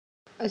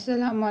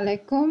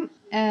Assalamualaikum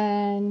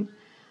and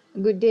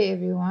good day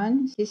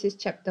everyone. This is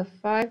chapter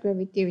 5,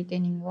 gravity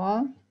retaining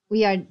wall.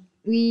 We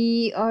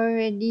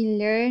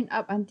already learned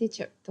up until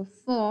chapter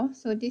 4,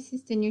 so this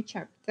is the new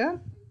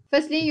chapter.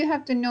 Firstly, you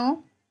have to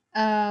know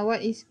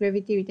what is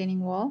gravity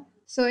retaining wall.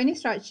 So any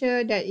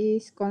structure that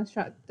is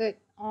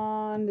constructed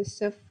on the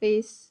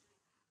surface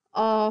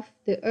of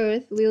the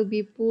earth will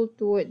be pulled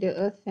toward the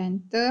earth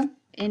center.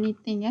 Any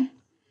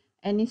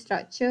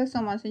structure, so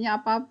maksudnya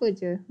apa-apa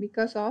je,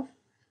 because of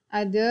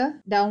ada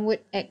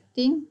downward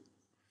acting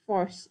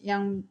force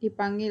yang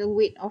dipanggil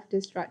weight of the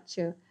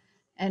structure,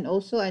 and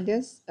also ada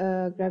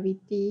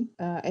gravity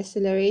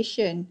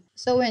acceleration.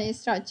 So when a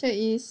structure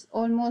is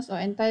almost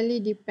or entirely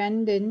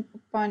dependent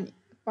upon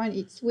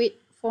its weight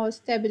for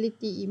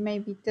stability, it may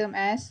be termed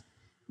as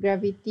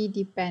gravity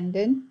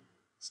dependent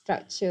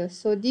structure.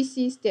 So this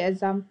is the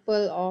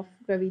example of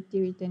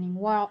gravity retaining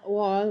wall.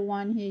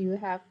 One here you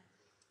have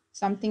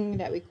something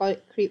that we call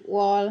it creep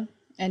wall,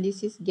 and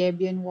this is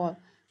gabion wall.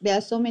 There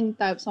are so many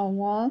types of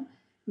wall,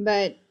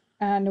 but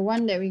the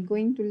one that we're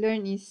going to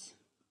learn is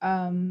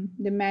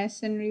the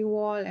masonry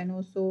wall, and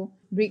also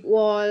brick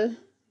wall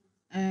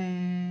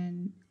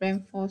and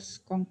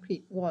reinforced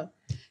concrete wall.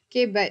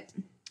 Okay, but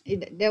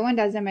that one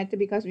doesn't matter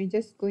because we're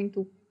just going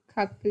to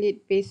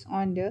calculate based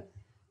on the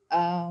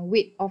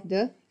weight of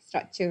the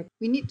structure.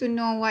 We need to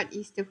know what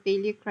is the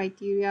failure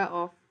criteria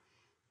of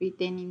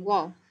retaining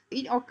wall.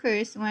 It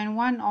occurs when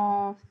one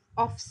of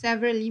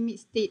several limit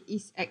state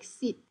is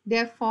exceed.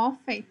 Therefore,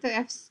 factor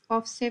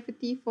of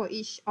safety for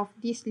each of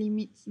these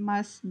limits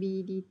must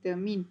be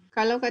determined.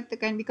 Kalau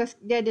katakan because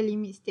dia ada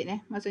limit state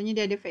maksudnya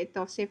dia ada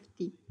factor of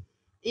safety.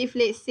 If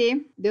let's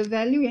say the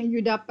value yang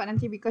you dapat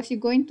nanti, because you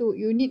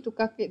need to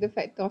calculate the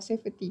factor of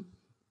safety.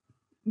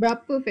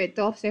 Berapa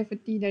factor of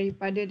safety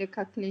daripada the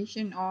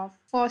calculation of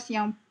force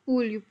yang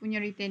pull you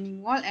punya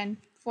retaining wall and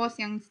force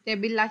yang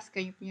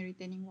stabilizekan you punya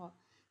retaining wall.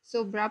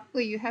 So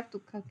berapa you have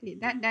to calculate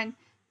that, then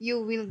you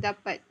will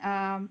dapat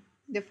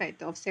the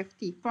factor of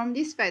safety. From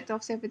this factor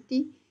of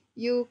safety,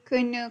 you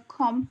kena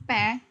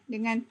compare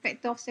dengan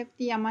factor of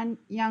safety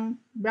yang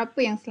berapa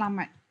yang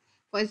selamat.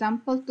 For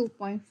example,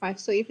 2.5.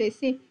 So if let's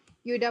say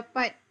you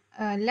dapat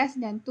less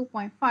than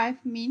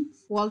 2.5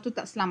 means wall tu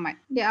tak selamat.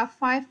 There are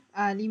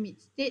 5 limit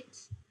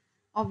states: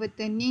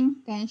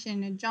 overturning,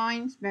 tension in the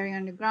joints, bearing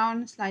on the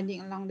ground,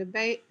 sliding along the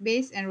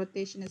base, and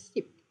rotational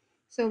slip.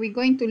 So we're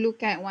going to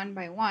look at one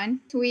by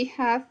one. So we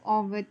have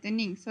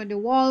overturning. So the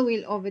wall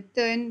will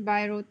overturn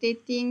by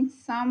rotating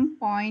some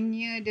point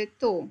near the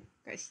toe.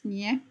 Kat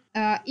sini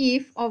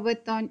if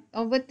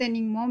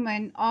overturning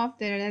moment of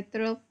the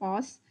lateral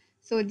force,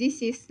 so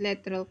this is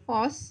lateral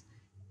force,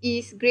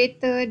 is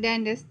greater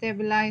than the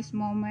stabilized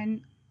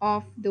moment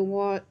of the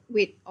wall,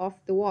 weight of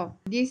the wall.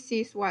 This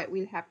is what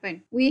will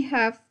happen. We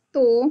have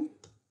toe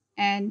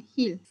and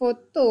heel. For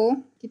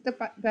toe, kita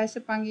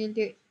biasa panggil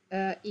dia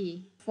A.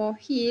 For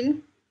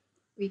heel,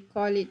 we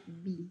call it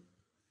B.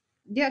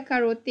 Dia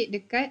akan rotate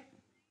dekat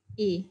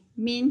A.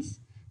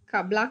 Means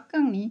kat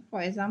belakang ni,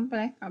 for example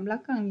kat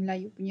belakang ni lah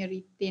you punya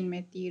retain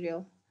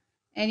material.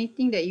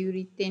 Anything that you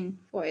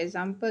retain, for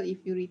example,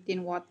 if you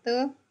retain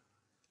water,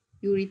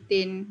 you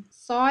retain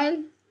soil,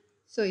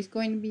 so it's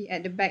going to be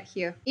at the back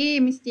here. A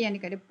mesti yang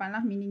dekat depan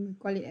lah, meaning we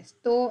call it as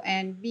toe,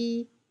 and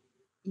B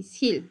is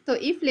heel. So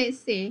if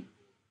let's say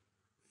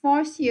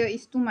force here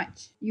is too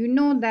much, you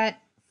know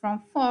that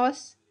from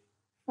force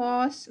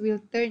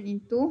will turn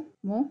into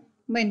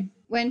moment.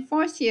 When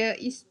force here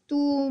is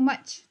too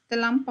much,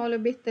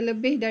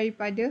 terlebih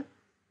daripada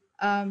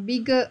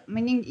bigger,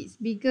 meaning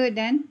it's bigger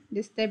than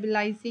the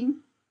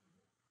stabilizing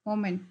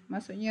moment.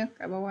 Maksudnya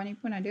kat bawah ni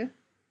pun ada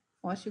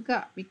force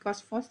juga, because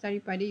force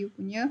daripada you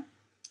punya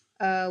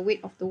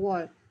weight of the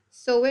wall.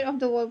 So weight of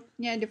the wall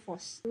punya ada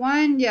force.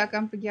 One dia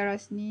akan pergi arah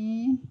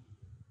sini,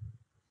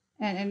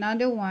 and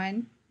another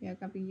one dia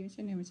akan pergi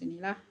macam ni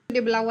lah.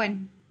 Dia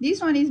berlawan. This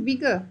one is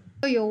bigger,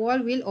 so your wall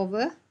will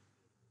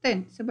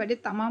overturn sebab dia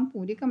tak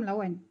mampu, dia kan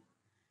melawan.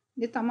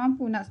 Dia tak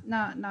mampu nak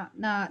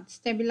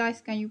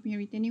stabilizekan you punya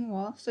retaining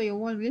wall, so your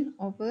wall will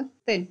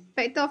overturn.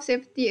 Factor of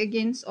safety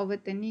against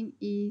overturning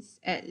is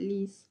at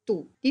least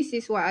 2. This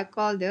is what I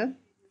call the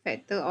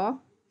factor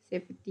of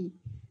safety.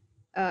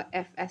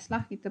 FS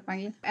lah kita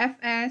panggil.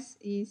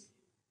 FS is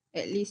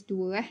at least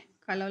 2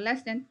 Kalau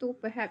less than 2,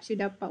 perhaps you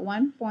dapat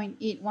 1.8,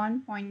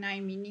 1.9,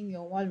 meaning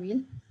your wall will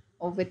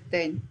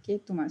overturn.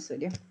 Okay, tu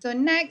maksud dia. So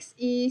next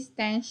is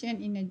tension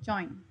in a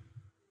joint.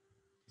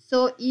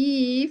 So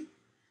if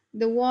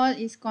the wall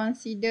is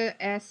considered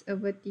as a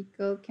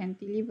vertical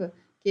cantilever.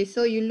 Okay,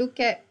 so you look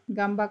at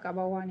gambar kat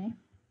bawah ni.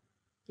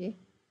 Okay,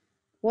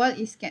 wall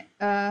is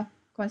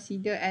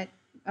considered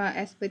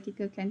as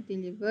vertical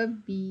cantilever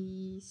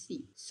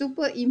BC.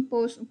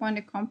 Superimposed upon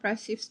the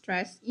compressive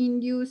stress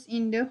induced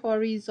in the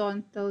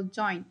horizontal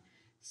joint.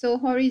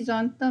 So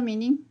horizontal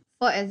meaning,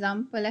 for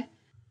example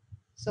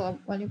so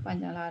paling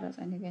panjang lah arah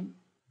sana kan.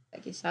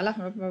 Tak kisahlah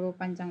berapa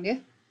panjang dia.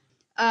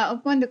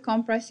 Upon the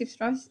compressive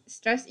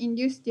stress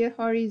induced the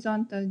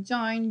horizontal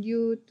joint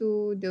due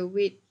to the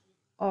weight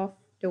of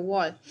the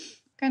wall.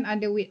 Kan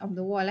ada weight of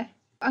the wall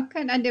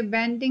akan ada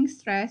bending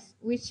stress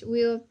which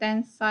will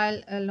tensile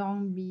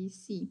along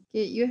BC.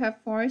 Okay, you have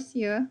force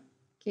here.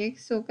 Okay,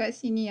 so kat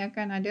sini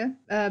akan ada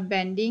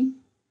bending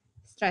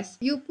stress.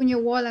 You punya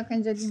wall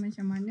akan jadi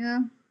macam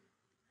mana?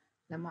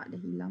 Lama dah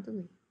hilang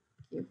tu.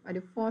 Okay,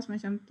 ada force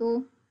macam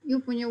tu.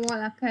 You punya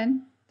wall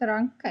akan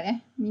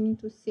terangkat meaning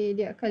to say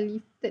dia akan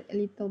lifted a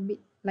little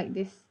bit like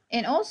this.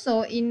 And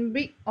also in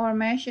brick or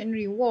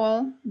masonry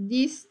wall,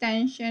 this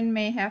tension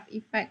may have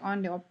effect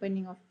on the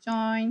opening of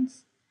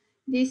joints.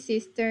 This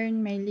cistern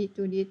may lead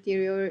to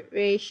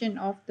deterioration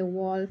of the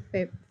wall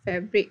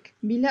fabric.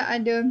 Bila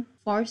ada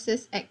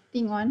forces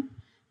acting on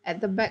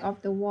at the back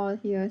of the wall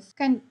here,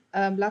 kan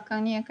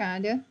belakang ni akan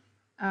ada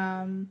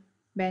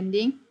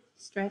bending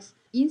stress.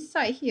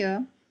 Inside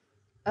here,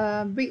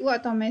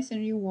 brickwork atau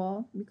masonry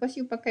wall, because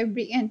you pakai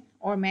brick kan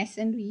or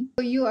masonry,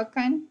 so you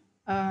akan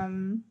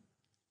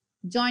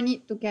join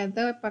it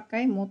together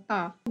pakai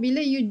mortar. Bila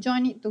you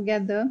join it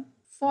together,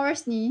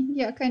 force ni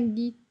dia akan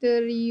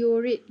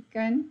deteriorate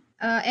kan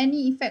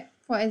any effect.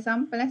 For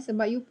example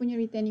sebab you punya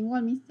retaining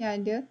wall mesti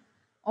ada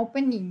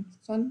opening.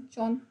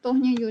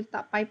 Contohnya you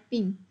letak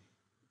piping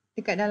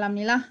dekat dalam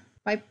ni lah,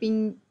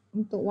 piping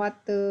untuk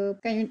water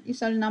kan, you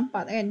selalu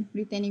nampak kan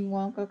retaining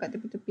wall kalau kat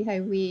tepi-tepi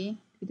highway,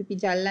 tepi-tepi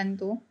jalan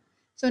tu.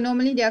 So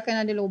normally dia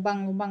akan ada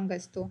lubang-lubang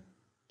kat situ.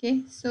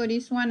 Okay, so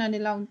this one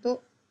adalah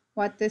untuk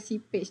water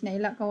seepage, nak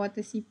elakkan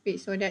water seepage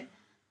so that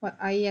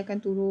air akan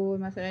turun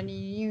masuk dalam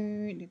ni,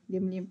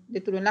 dia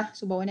turun lah.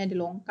 So bawah ni ada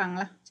longkang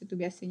lah macam tu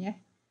biasanya.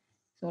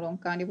 So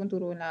longkang dia pun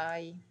turun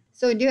lah air.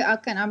 So dia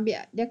akan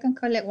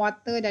collect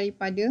water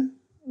daripada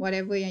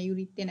whatever yang you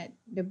retain at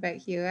the back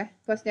here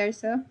because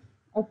there's a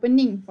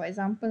opening. For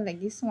example like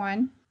this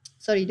one,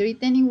 sorry, the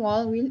retaining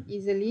wall will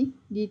easily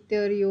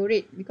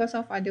deteriorate because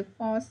of other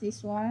force.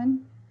 This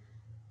one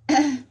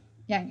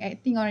yang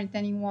acting on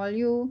retaining wall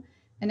you,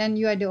 and then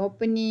you ada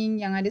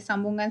opening yang ada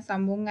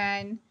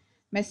sambungan-sambungan.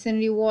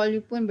 Masonry wall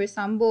you pun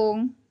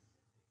bersambung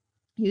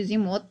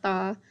using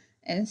mortar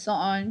and so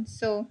on.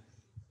 So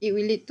it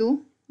will lead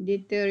to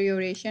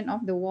deterioration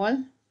of the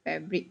wall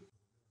fabric.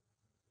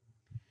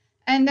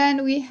 And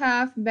then we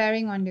have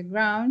bearing on the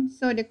ground.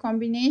 So the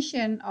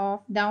combination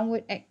of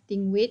downward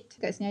acting weight,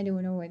 kat sini ada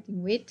downward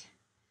acting weight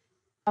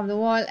of the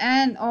wall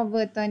and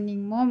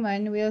overturning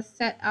moment will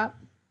set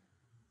up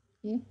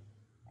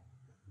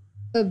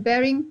a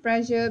bearing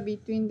pressure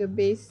between the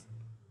base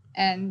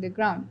and the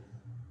ground.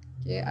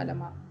 Okay,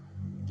 alamak.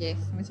 Okay,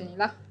 macam ni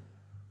lah.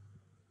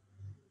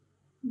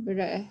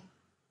 Berat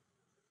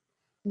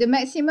The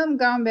maximum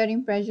ground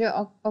bearing pressure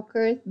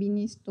occurs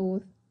beneath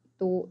toe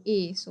A.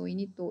 So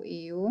ini toe A.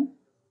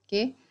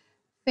 Okay.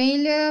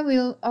 Failure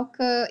will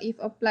occur if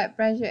applied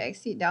pressure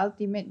exceed the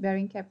ultimate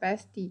bearing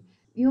capacity.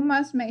 You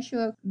must make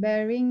sure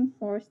bearing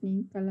force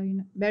ni, kalau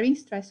you nak, bearing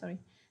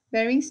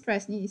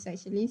stress ni is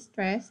actually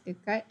stress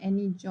dekat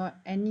any joint,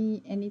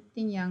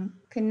 anything yang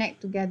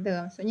connect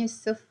together. Maksudnya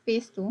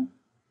surface tu,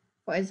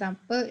 for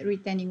example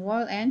retaining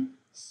wall and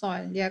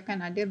soil, dia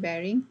akan ada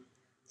bearing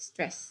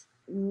stress.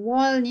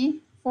 Wall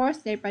ni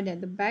force daripada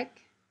the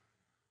back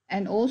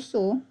and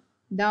also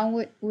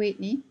downward weight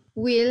ni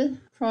will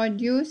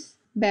produce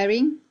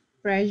bearing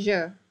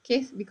pressure.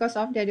 Okay, because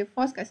of the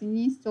force kat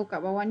sini, so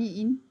kat bawah ni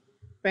in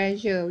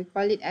pressure, we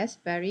call it as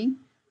bearing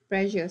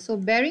pressure. So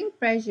bearing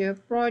pressure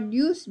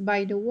produced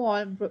by the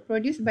wall,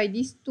 produced by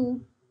these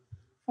two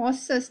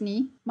forces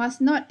ni,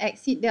 must not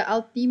exceed the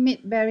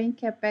ultimate bearing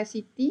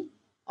capacity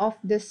of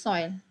the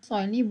soil.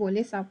 Soil ni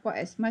boleh support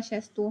as much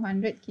as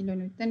 200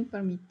 kN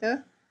per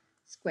meter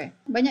square.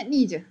 Banyak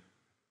ni je.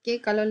 Okay,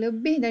 kalau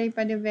lebih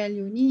daripada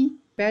value ni,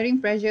 bearing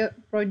pressure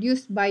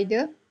produced by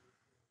the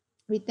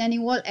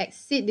retaining wall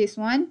exceed this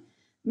one,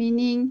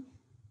 meaning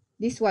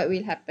this what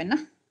will happen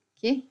lah.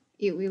 Okay,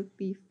 it will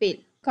be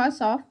fail.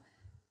 Because of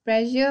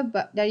pressure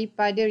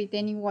daripada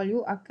retaining wall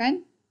you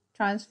akan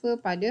transfer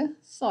pada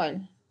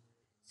soil.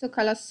 So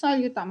kalau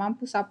soil you tak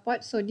mampu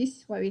support, so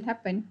this is what will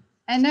happen.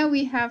 And then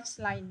we have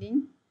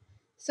sliding.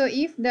 So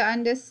if the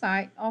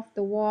underside of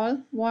the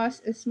wall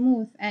was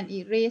smooth and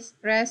it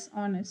rests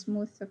on a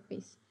smooth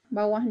surface.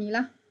 Bawah ni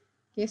lah.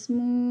 Okay,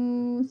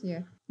 smooth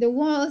je. The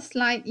wall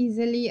slide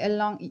easily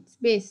along its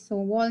base.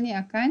 So wall ni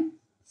akan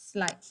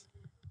slide.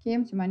 Okay,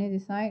 macam mana dia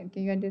slide?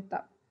 Okay, you ada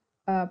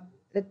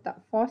letak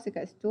force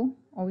dekat situ,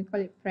 or we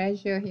call it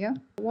pressure here.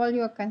 Wall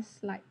you akan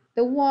slide.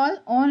 The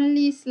wall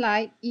only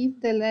slide if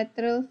the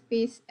lateral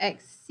face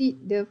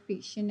exceed the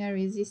frictional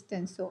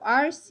resistance. So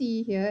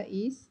RC here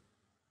is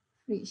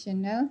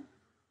frictional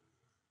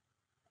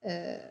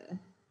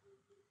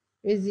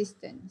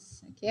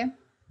resistance. Okay.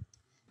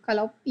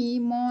 Kalau P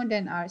more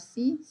than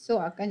RC, so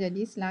akan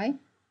jadi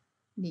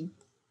sliding.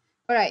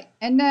 Alright,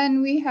 and then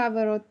we have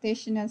a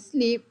rotational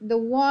slip. The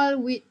wall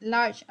with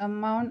large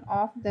amount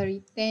of the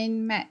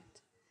retained mat.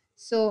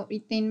 So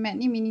retained mat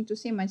ni meaning to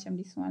say macam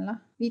this one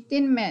lah.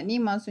 Retained mat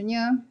ni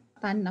maksudnya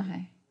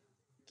tanah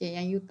Okay,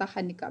 yang you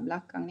tahan dekat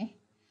belakang ni.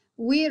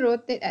 We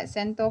rotate at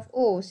center of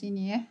O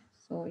sini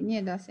So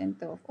ini adalah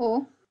center of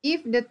O.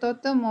 If the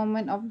total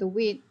moment of the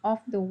weight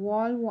of the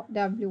wall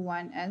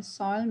W1 and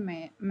soil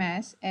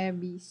mass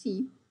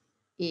ABC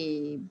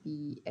A,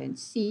 B, and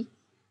C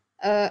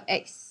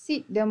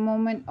exceed the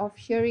moment of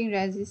shearing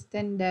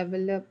resistance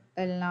developed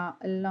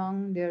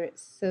along the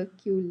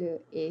circular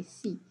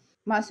AC.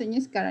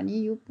 Maksudnya sekarang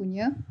ni you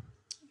punya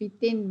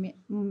retain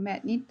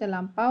mat ni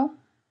terlampau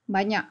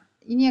banyak.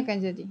 Ini akan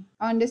jadi.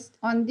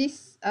 On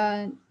this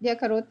dia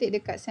akan rotate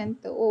dekat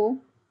center O.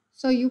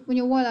 So you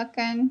punya wall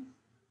akan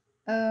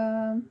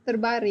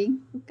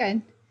terbaring,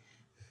 bukan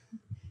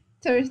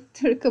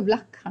ke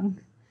belakang.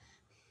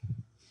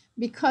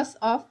 Because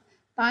of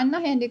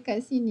tanah yang dekat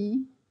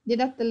sini dia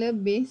dah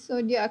terlebih,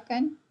 so dia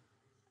akan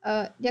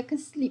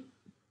slip.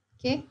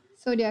 Okay,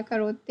 so dia akan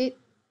rotate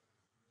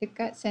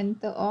dekat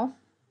center of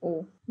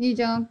O. Ni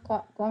jangan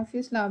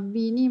confuse lah.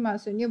 B ni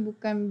maksudnya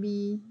bukan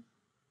B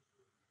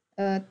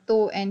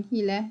toe and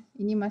heel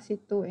Ini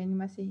masih toe and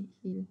masih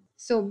heel.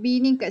 So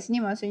B ni kat sini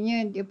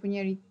maksudnya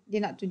dia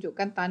nak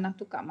tunjukkan tanah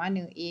tu kat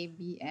mana, A,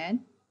 B and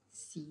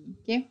C.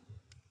 Okay.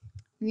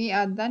 We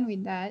are done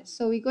with that.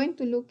 So we're going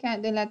to look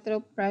at the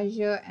lateral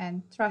pressure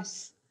and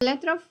thrust. The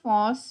lateral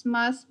force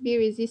must be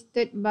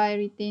resisted by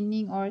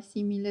retaining or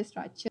similar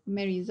structure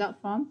may result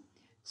from.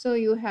 So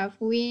you have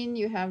wind,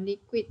 you have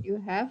liquid,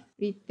 you have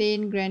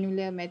retained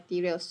granular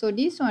material. So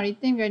this one,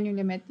 retained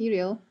granular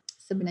material,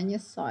 sebenarnya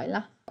soil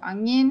lah.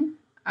 Angin,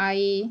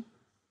 air,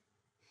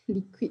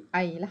 liquid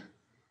air lah.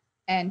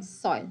 And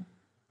soil.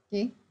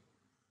 Okay.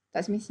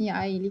 Tak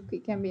semestinya air,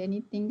 liquid can be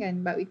anything kan,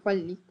 but we call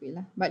it liquid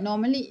lah. But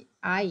normally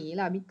air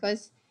lah,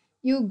 because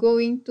you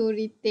going to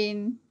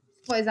retain,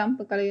 for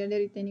example kalau you ada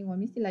retaining wall,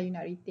 mestilah you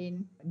nak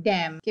retain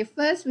dam. Okay,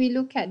 first we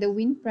look at the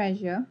wind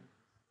pressure.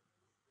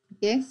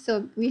 Okay,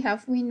 so we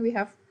have wind, we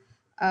have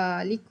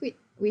liquid,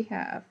 we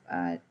have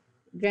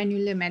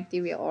granular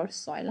material or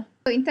soil lah.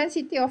 So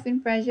intensity of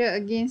wind pressure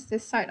against the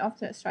side of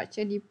the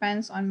structure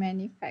depends on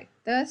many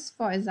factors.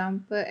 For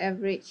example,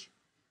 average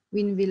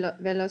wind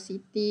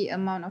velocity,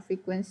 amount of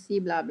frequency,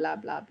 blah blah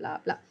blah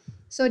blah blah.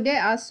 So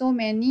there are so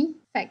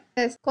many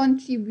factors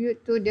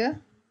contribute to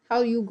the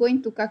how you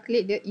going to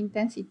calculate the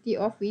intensity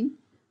of wind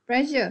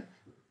pressure.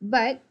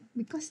 But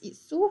because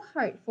it's so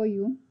hard for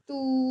you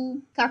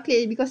to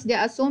calculate because there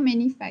are so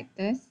many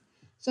factors,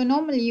 so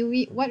normally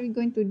what we're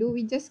going to do,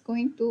 we just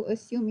going to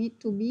assume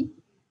it to be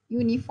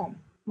uniform.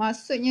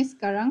 Maksudnya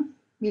sekarang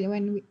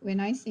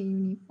when I say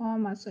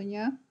uniform,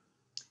 maksudnya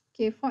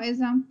okay, for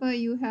example,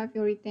 you have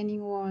your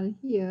retaining wall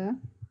here.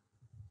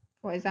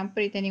 For example,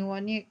 retaining wall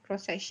ni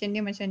cross section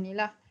dia macam ni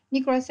lah.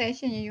 Ni cross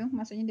section je you.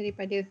 Maksudnya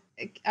daripada,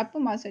 apa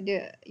maksud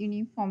dia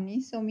uniform ni?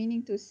 So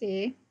meaning to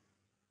say,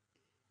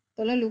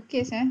 tolong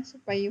lukis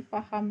supaya you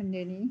faham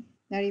benda ni.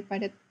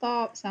 Daripada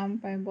top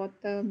sampai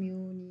bottom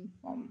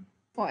uniform.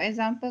 For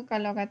example,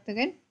 kalau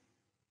katakan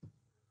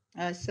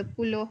 10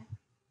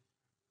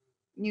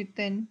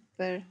 Newton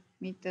per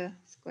meter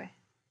square.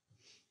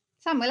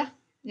 Sama lah.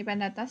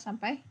 Daripada atas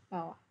sampai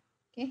bawah.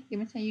 Okay, dia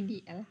macam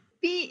UDL.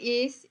 P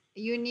is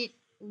unit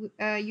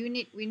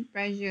wind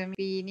pressure.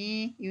 P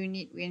ni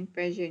unit wind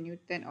pressure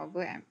Newton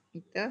over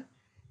meter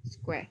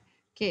square.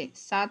 Okay,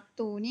 1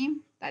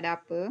 ni tak ada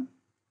apa.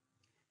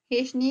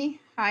 H ni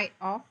height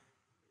of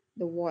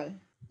the wall.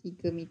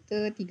 3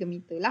 meter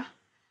lah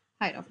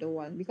height of the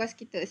wall. Because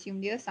kita assume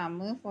dia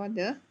sama for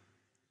the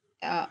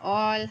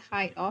all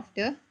height of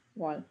the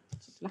wall.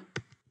 Itulah.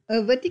 A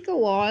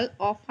vertical wall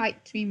of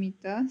height 3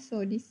 meter,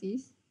 so this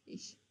is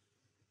H,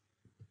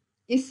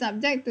 is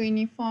subject to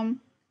uniform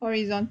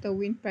horizontal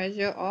wind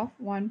pressure of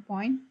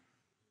 1.2.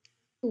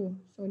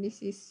 So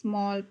this is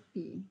small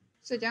p.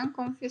 So jangan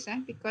confuse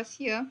because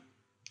here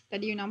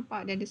tadi you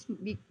nampak dia ada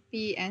big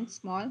P and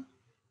small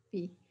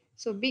p.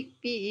 So big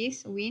P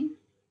is wind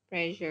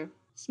pressure.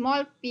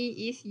 Small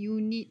p is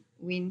unit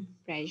wind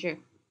pressure.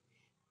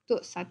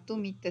 Untuk 1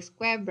 meter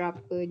square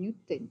berapa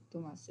Newton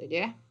tu maksud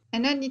dia.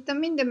 And then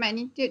determine the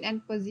magnitude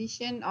and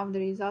position of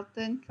the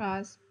resultant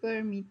thrust per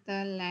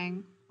meter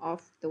length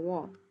of the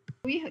wall.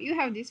 You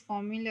have this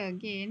formula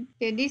again.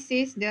 Okay, this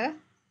is the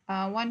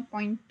 1.2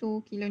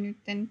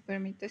 kilonewton per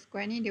meter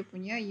square ni dia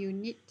punya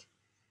unit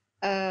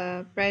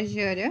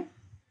pressure dia.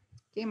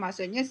 Okay,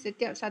 maksudnya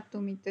setiap 1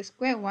 meter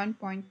square 1.2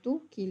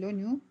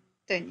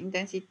 kilonewton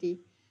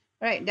intensity.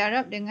 Right,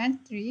 darab dengan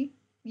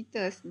 3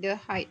 meters the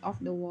height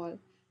of the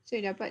wall. So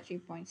you dapat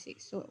 3.6.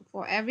 So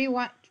for every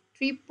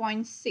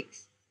 3.6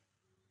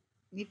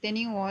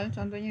 retaining wall,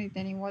 contohnya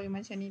retaining wall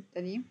macam ni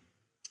tadi.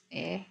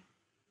 Okay.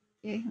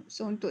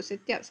 So untuk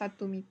setiap 1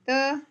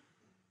 meter,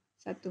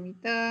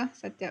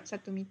 setiap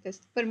 1 meter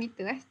per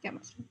meter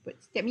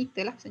setiap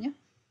meter lah maksudnya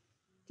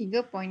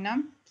 3.6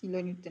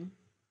 kilonewton.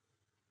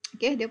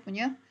 Okay, dia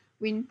punya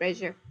wind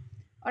pressure.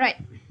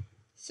 Alright.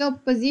 So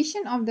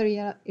position of the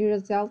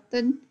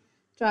resultant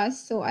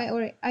thrust. So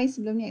I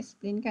sebelum ni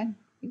explain kan,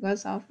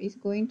 because of it's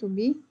going to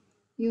be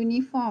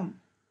uniform.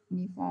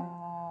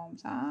 Uniform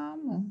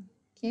sama.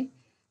 Okay.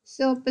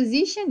 So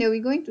position that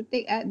we're going to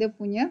take at the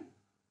punya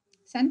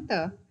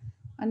center.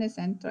 Mana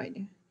centroid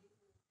dia?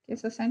 Okay,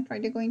 so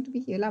centroid dia going to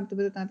be here lah,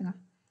 betul-betul tengah-tengah.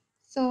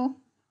 So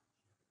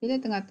bila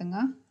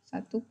tengah-tengah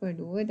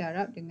 1/2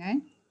 darab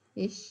dengan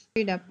H.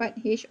 You dapat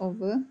H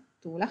over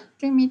 2 lah.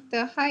 3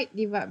 meter height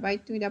divided by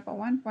 2 dapat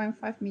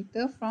 1.5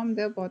 meter from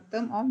the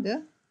bottom of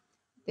the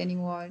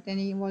retaining wall.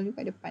 Retaining wall you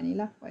kat depan ni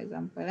lah, for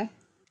example.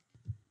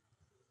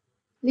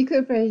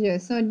 Liquid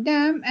pressure. So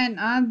dam and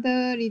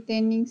other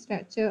retaining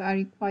structure are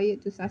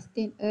required to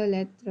sustain a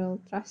lateral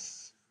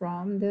thrust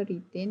from the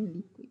retained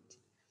liquid.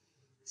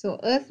 So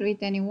earth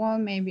retaining wall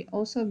may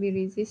also be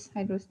resist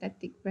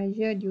hydrostatic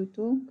pressure due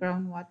to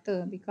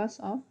groundwater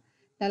because of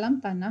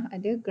dalam tanah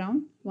ada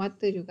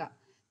groundwater juga.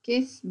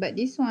 Okay, but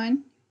this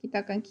one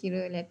kita akan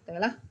kira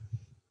later lah.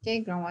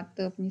 Okay,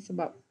 groundwater punya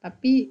sebab.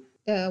 Tapi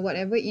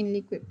whatever in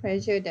liquid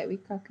pressure that we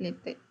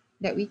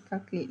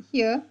calculate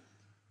here,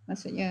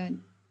 maksudnya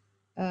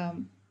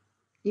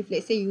if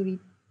let's say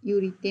you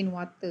retain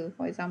water,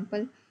 for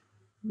example,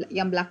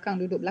 yang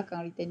duduk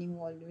belakang retaining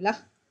wall dulu lah.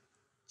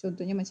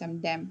 Contohnya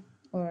macam dam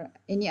or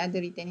any other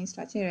retaining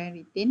structure yang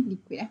retain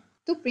liquid.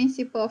 To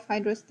principle of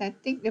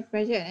hydrostatic, the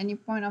pressure at any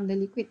point of the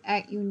liquid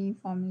act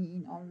uniformly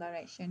in all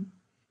direction.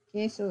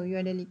 Okay, so you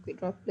ada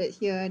liquid droplet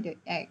here, the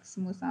act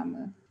semua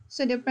sama.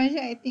 So the pressure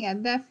acting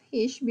at depth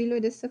h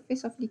below the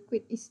surface of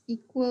liquid is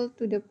equal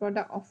to the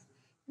product of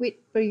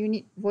weight per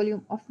unit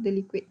volume of the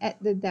liquid at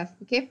the depth.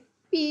 Okay,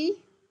 P,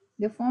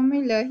 the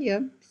formula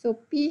here, so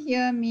P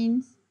here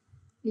means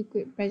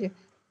liquid pressure.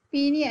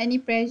 P ni any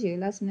pressure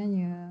lah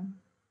sebenarnya.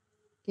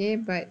 Okay,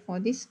 but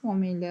for this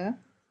formula,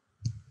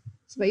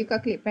 sebab you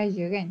calculate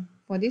pressure kan,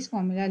 for this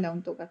formula lah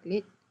untuk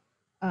calculate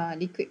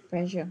liquid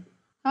pressure.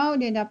 How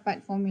dia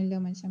dapat formula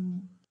macam ni?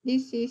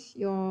 This is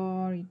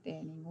your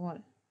retaining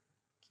wall.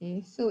 Okay,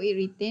 so it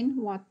retain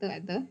water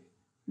at the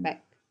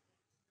back.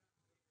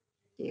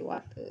 Okay,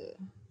 water.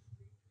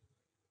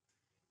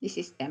 This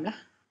is dam lah.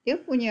 Dia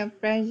punya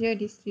pressure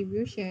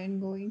distribution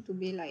going to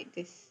be like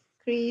this.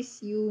 Increase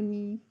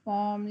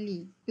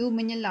uniformly. You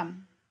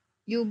menyelam.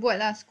 You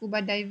buatlah scuba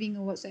diving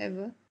or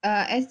whatsoever.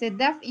 As the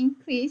depth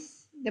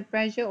increase, the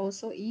pressure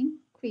also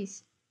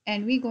increase.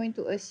 And we going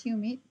to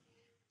assume it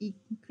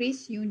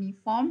increase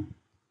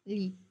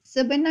uniformly.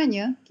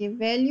 Sebenarnya, okay,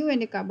 value yang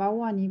dekat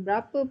bawah ni,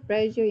 berapa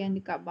pressure yang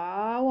dekat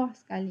bawah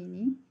sekali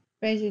ni,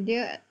 pressure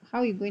dia,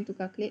 how you going to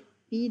calculate?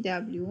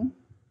 PW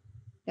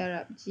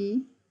darab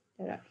G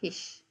darab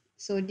H.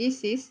 So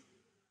this is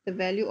the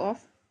value of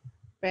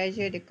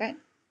pressure dekat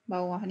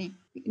bawah ni.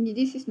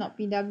 This is not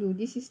PW,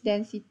 this is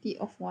density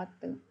of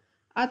water.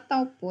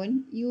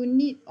 Ataupun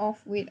unit of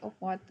weight of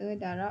water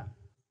darab,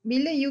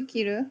 bila you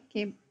kira,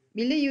 okay,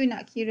 bila you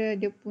nak kira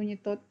dia punya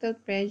total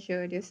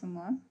pressure dia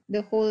semua,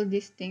 the whole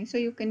this thing, so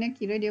you kena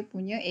kira dia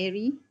punya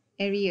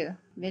area.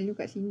 Value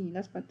kat sini lah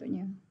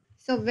sepatutnya.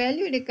 So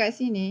value dekat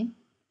sini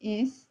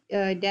is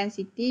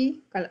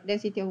density, kalau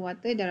density of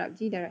water darab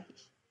G darab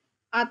H.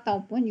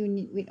 Ataupun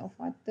unit weight of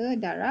water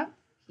darab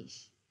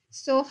H.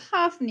 So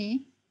half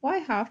ni, why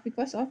half?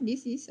 Because of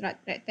this is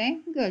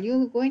rectangle.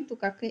 You're going to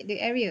calculate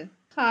the area.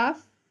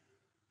 Half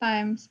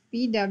times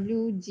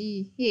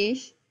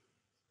PWGH.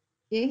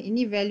 Okay,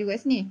 ini value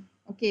kat sini.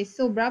 Okay,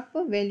 so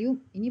berapa value?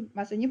 Ini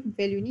maksudnya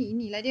value ni,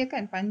 inilah dia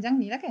kan. Panjang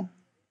ni lah kan.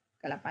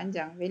 Kalau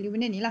panjang, value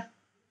benda ni lah.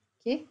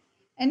 Okay,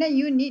 and then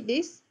you need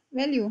this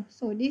value.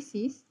 So this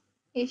is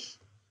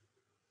H.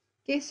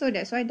 Okay, so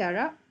that's why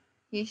darab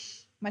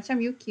H.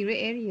 Macam you kira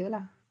area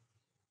lah.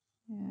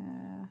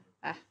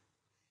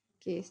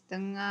 Okay,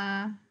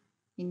 setengah.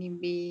 Ini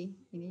B,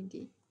 ini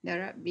D.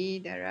 Darab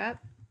B,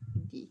 darab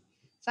D.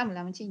 Sama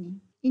lah macam ni.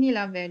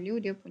 Inilah value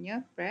dia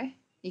punya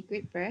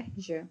liquid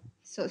pressure.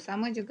 So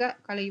sama juga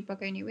kalau you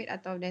pakai unit weight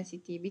atau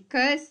density.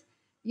 Because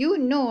you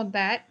know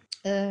that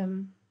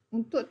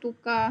untuk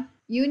tukar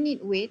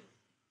unit weight,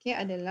 okay,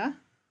 adalah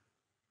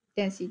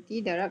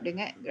density darab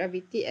dengan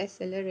gravity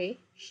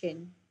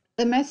acceleration.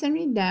 A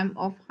masonry dam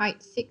of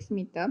height 6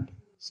 meter.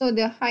 So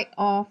the height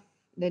of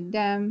the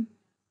dam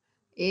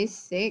is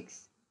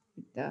 6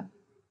 meter.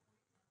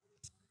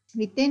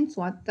 Retains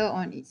water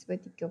on its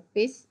vertical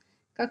face.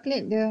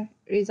 Calculate the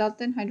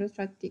resultant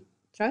hydrostatic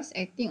thrust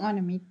acting on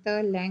a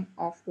meter length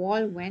of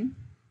wall when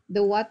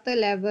the water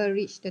level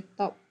reach the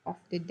top of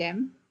the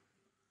dam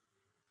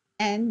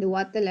and the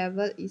water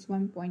level is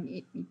 1.8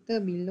 meter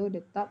below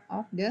the top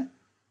of the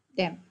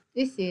dam.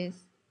 This is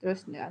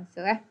terus the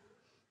answer.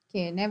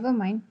 Okay, never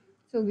mind.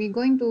 So we're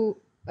going to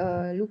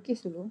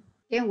lukis dulu.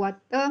 Okay,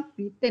 water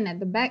retain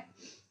at the back.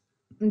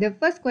 The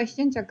first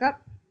question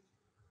cakap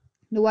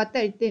the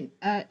water retain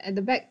at the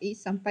back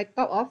is sampai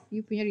top of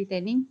you punya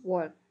retaining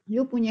wall.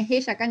 You punya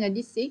H akan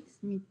jadi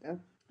 6 meter.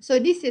 So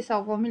this is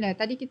our formula.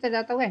 Tadi kita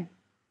dah tahu kan?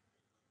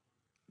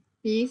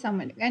 P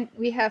sama dengan,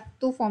 we have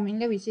two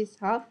formula which is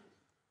half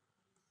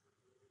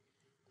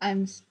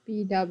times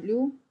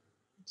PW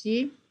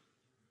G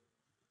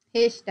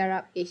H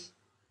darab H.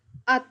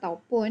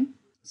 Ataupun,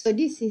 so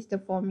this is the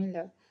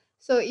formula.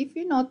 So if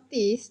you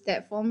notice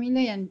that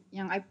formula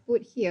yang I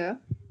put here,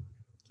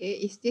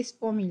 okay, is this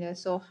formula.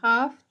 So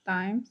half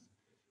times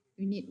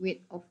unit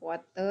weight of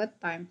water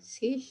times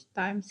H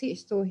times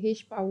H. So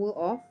H power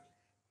of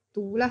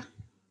 2 lah.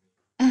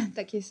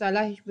 Tak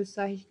kisahlah H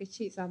besar, H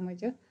kecil sama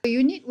je. So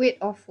unit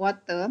weight of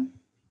water,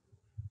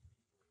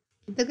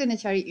 kita kena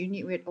cari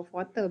unit weight of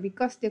water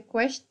because the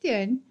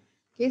question,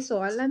 Okay,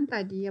 soalan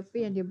tadi apa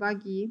yang dia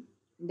bagi?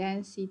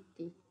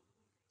 Density.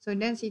 So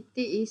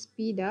density is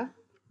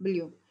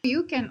PW.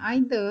 You can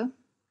either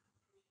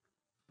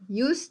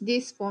use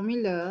this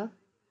formula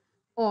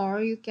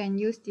or you can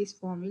use this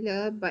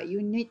formula, but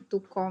you need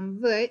to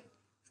convert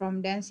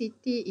from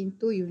density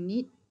into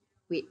unit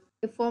weight.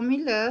 The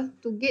formula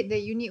to get the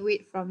unit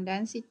weight from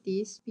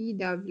density is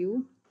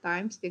PW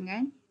times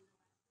dengan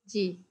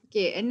G.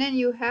 Okay, and then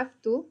you have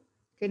to,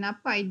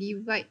 kenapa I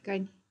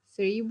dividekan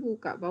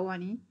 1000 kat bawah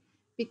ni?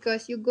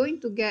 Because you're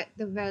going to get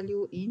the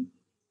value in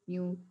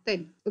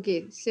Newton.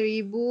 Okay,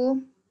 1000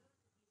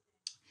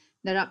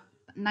 darab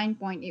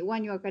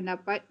 9.81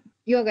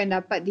 you akan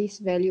dapat this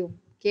value.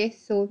 Okay,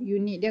 so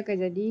unit dia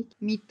akan jadi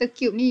meter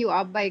cube ni you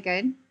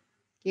abaikan.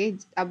 Okay,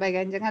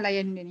 abaikan, jangan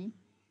layan dia ni.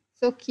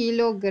 So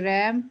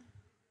kilogram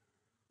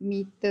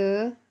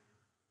meter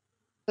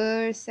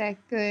per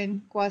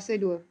second kuasa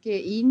 2.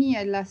 Okay, ini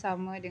adalah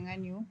sama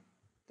dengan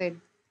Newton.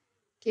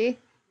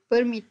 Okay,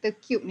 per meter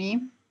cube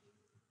ni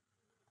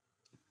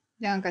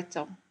jangan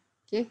kacau.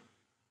 Okay,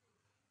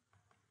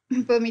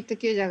 per meter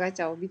cube jangan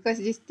kacau. Because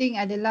this thing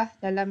adalah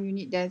dalam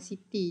unit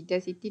density.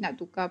 Density nak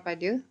tukar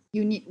pada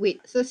unit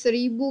weight. So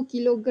 1000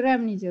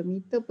 kilogram ni je.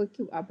 Meter per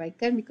cube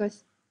abaikan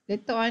because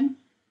later on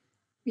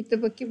meter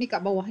per cube ni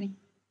kat bawah ni.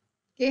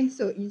 Okay,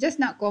 so you just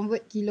nak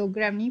convert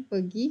kilogram ni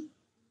pergi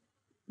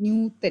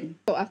Newton.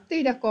 So after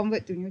you dah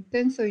convert to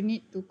Newton, so you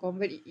need to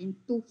convert it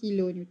into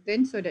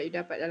kilonewton so that you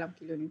dapat dalam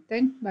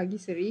kilonewton bagi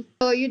seri.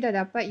 So you dah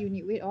dapat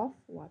unit weight of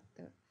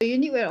water. So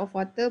unit weight of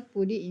water,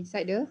 put it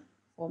inside the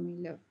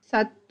formula.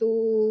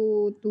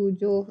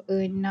 176.58.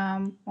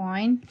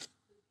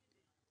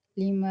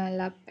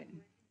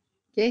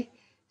 Okay,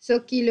 so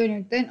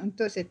kilonewton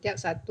untuk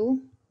setiap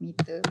 1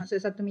 meter.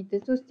 Maksud 1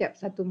 meter tu setiap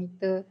 1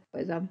 meter.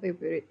 For example,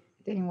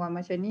 retaining wall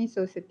macam ni.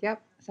 So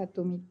setiap 1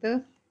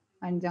 meter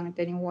panjang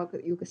retaining wall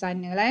you ke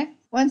sana lah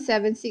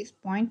 176.58.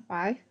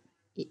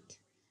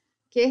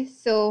 Okay,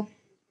 so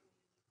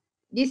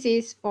this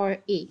is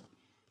for A.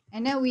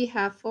 And then we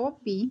have for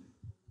B.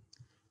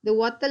 The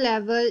water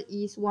level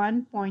is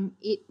 1.8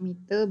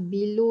 meter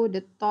below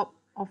the top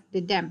of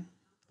the dam.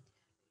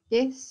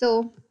 Okay,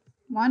 so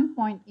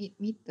 1.8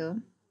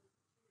 meter.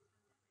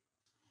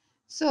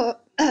 So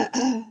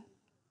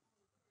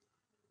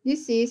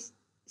this is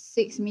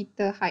 6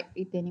 meter height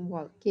retaining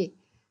wall. Okay,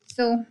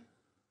 so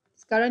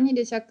sekarang ni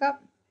dia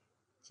cakap,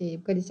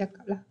 bukan dia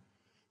cakap lah.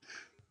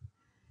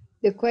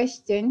 The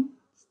question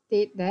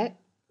state that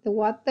the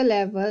water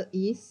level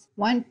is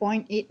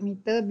 1.8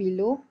 meter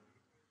below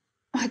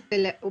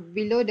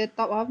the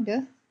top of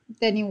the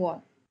retaining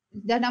wall.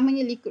 Dah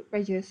namanya liquid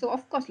pressure. So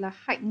of course lah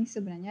height ni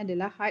sebenarnya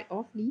adalah height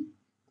of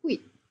liquid.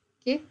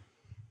 Okay.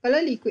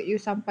 Kalau liquid you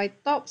sampai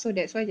top, so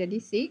that's why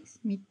jadi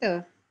 6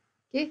 meter.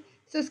 Okay.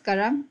 So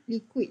sekarang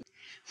liquid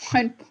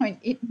 1.8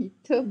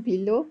 meter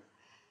below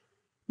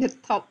the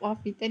top of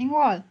retaining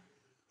wall.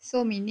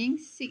 So meaning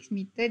 6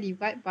 meter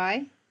divided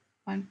by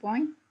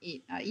 1.8.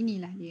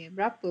 Inilah dia.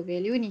 Berapa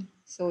value ni?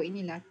 So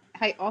inilah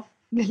height of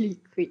the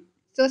liquid.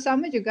 So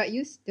sama juga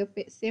use the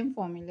same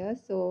formula.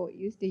 So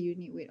use the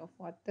unit weight of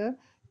water.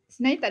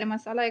 Sebenarnya tak ada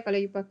masalah kalau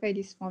you pakai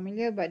this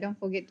formula, but don't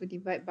forget to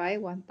divide by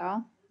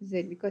 1000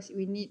 because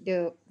we need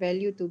the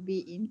value to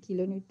be in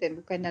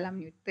kilonewton, bukan dalam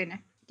newton.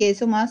 Okay,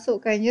 so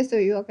masukkan je, so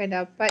you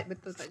akan dapat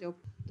betul tak jawab.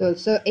 Betul.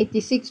 So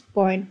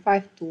 86.524.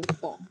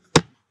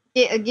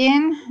 Okay,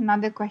 again,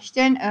 another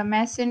question. A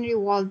masonry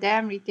wall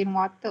dam retain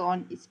water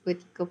on its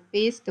vertical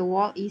face. The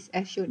wall is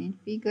as shown in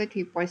figure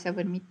 3.7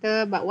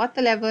 meter, but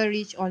water level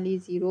reach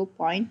only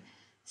 0.7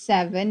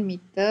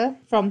 meter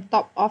from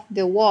top of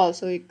the wall.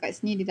 So kat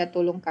sini dia dah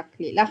tolong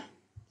calculate lah.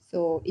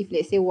 So if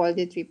let's say wall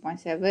dia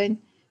 3.7,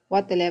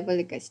 water level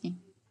dekat sini.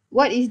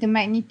 What is the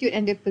magnitude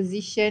and the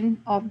position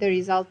of the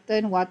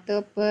resultant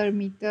water per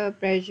meter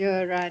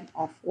pressure run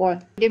of wall?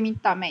 Dia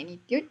minta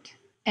magnitude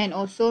and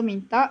also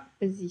minta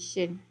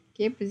position.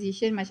 Okay,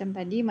 position macam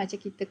tadi,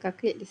 macam kita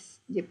calculate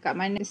dia kat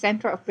mana the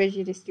centroid of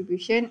pressure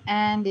distribution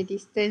and the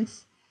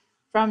distance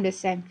from the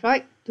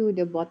centroid to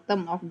the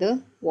bottom of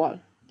the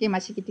wall. Okay,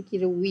 macam kita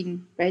kira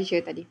wind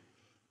pressure tadi.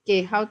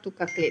 Okay, how to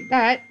calculate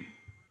that?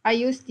 I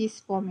use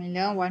this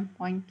formula 1.2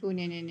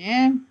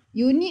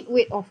 unit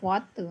weight of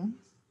water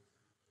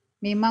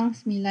memang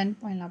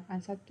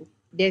 9.81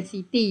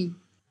 density.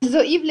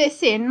 So if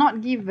let's say not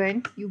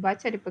given, you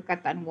baca ada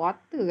perkataan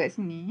water kat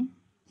sini.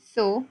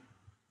 So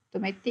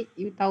automatic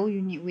you tahu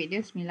unit weight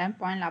dia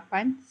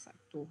 9.81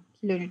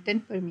 kilonewton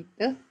per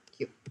meter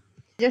cube.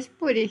 Just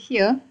put it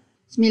here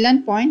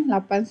 9.81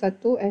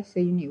 as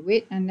a unit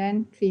weight and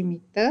then 3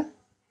 meter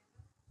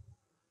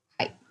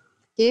height.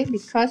 Okay,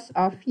 because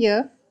of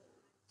here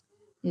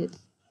it's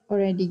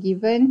already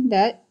given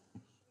that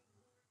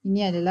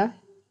ini adalah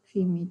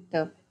 3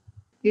 meter.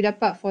 You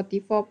dapat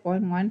 44.145.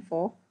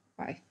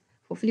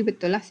 Hopefully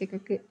betul lah saya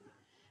calculate.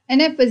 And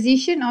then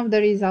position of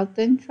the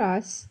resultant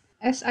truss.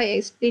 As I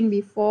explained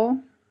before,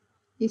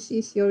 this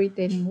is your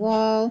retaining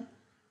wall.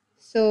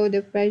 So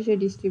the pressure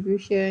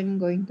distribution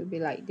going to be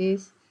like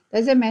this.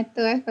 Doesn't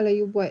matter kalau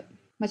you buat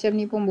macam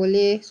ni pun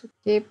boleh.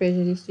 Okay,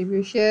 pressure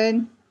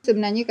distribution.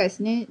 Sebenarnya kat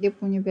sini dia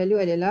punya value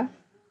adalah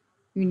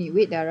unit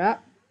weight darab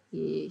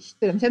H.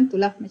 Itulah macam tu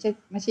lah.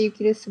 Macam you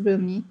kira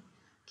sebelum ni.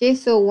 Okay,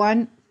 so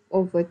 1/2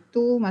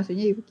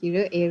 maksudnya you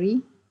kira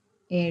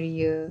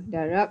area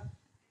darab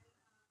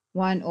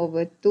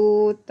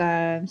 1/2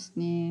 times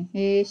ni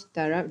H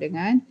darab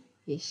dengan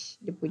H.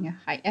 Dia punya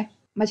height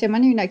Macam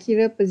mana you nak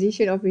kira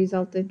position of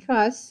resultant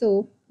thrust?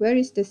 So, where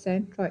is the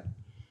centroid?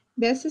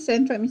 Biasa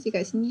centroid mesti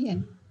kat sini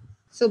kan?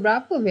 So,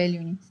 berapa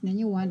value ni?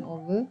 Sebenarnya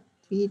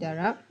 1/3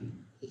 darab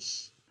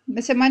H.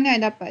 Macam mana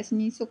dapat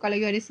sini? So, kalau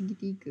you ada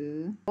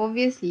segitiga,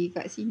 obviously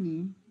kat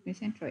sini, the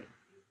centroid.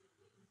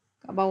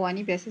 Kat bawah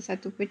ni biasa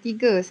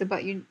 1/3 sebab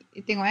you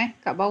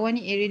tengok kat bawah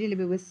ni area dia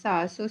lebih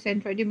besar. So,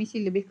 centroid dia mesti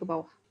lebih ke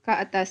bawah.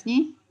 Kat atas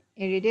ni,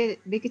 area dia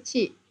lebih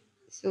kecil.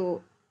 So,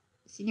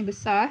 sini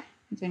besar.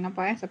 Macam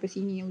nampak sampai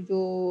sini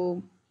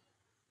ujung.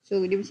 So,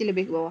 dia mesti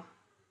lebih ke bawah.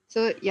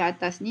 So, yang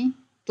atas ni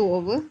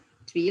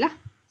 2/3 lah.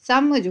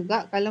 Sama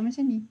juga kalau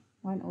macam ni.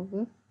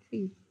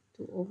 1/3.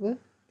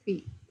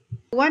 2/3.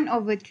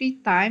 1/3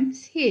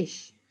 times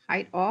H.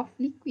 Height of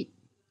liquid.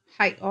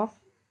 Height of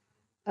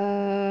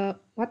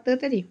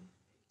water tadi.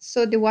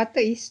 So, the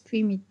water is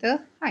 3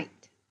 meter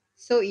height.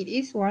 So, it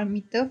is 1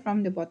 meter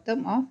from the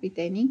bottom of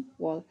retaining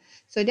wall.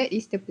 So, that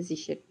is the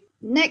position.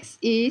 Next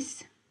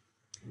is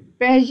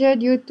pressure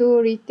due to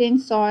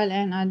retained soil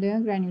and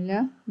other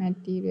granular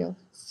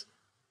materials.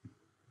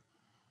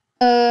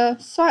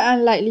 Soil,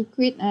 unlike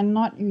liquid, are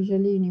not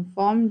usually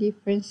uniform.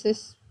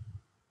 Differences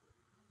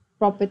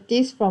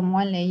properties from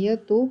one layer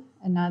to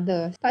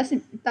another.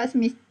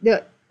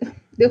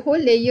 The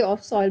whole layer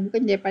of soil,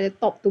 bukan daripada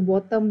top to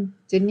bottom,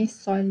 jenis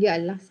soil dia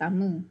adalah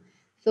sama.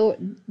 So,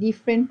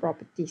 different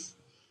properties.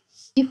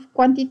 If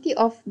quantity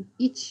of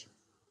each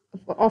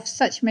of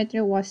such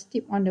material was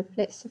tipped on the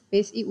flat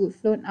surface, it would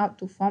float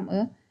out to form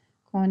a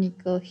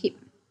conical heap.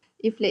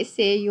 If let's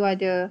say you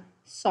ada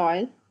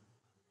soil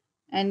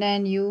and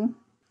then you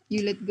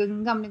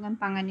genggam dengan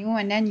tangan you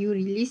and then you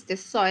release the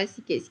soil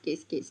sikit.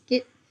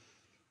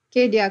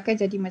 Okay, dia akan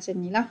jadi macam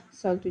ni lah.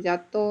 Soil tu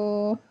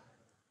jatuh,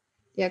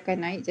 dia akan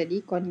naik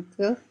jadi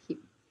conical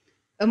heap.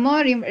 A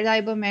more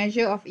reliable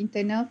measure of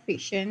internal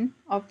friction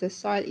of the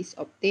soil is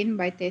obtained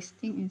by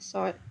testing the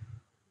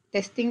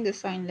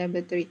soil in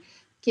laboratory.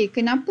 Okay,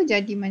 kenapa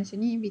jadi macam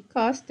ni?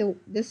 Because the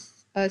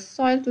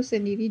soil tu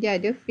sendiri dia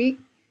ada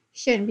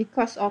friction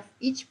because of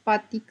each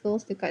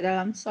particles dekat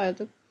dalam soil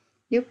tu.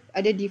 Dia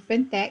ada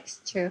different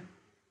texture.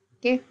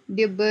 Okay,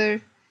 dia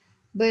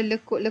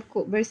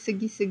berlekuk-lekuk,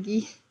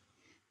 bersegi-segi,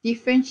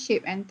 different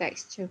shape and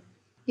texture.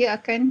 Dia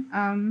akan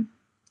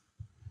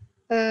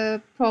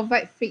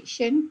provide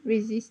friction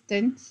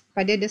resistance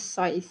pada the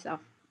soil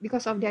itself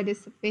because of dia ada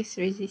surface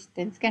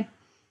resistance kan.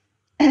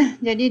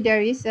 Jadi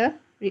there is a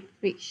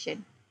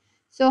friction.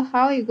 So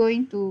how you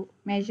going to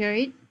measure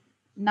it?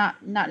 Nak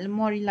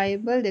more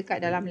reliable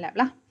dekat dalam lab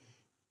lah.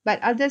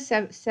 But other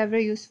several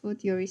useful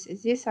theories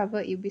exist.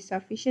 However, it will be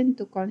sufficient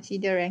to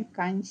consider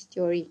Rankine's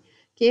theory.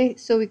 Okay,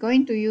 so we're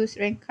going to use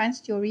Rankine's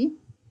theory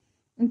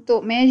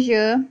untuk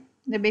measure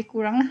lebih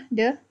kurang lah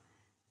the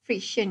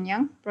friction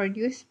yang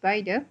produced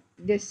by the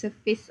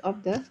surface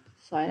of the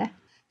soil lah.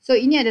 So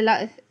ini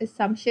adalah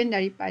assumption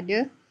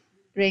daripada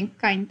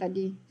Rankine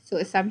tadi. So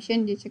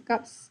assumption dia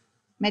cakap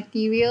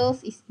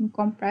materials is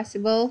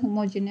incompressible,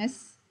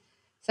 homogeneous,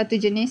 satu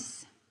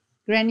jenis,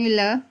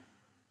 granular,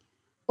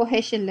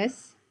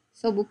 cohesionless.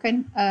 So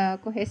bukan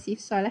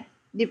cohesive soil lah.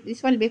 This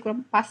one lebih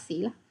kurang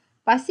pasir lah.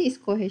 Pasir is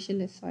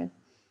cohesionless soil.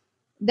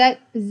 That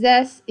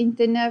possess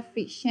internal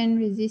friction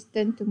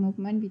resistant to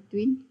movement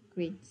between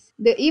grains.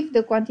 If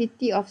the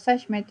quantity of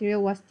such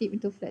material was tipped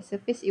into flat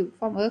surface, it would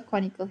form a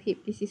conical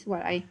heap. This is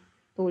what I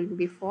told you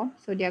before.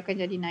 So dia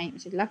akan jadi naik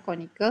macam lah,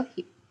 conical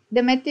heap.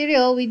 The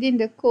material within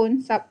the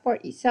cone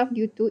support itself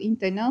due to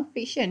internal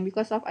friction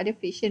because of other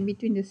friction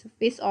between the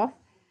surface of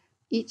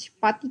each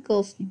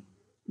particles.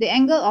 The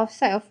angle of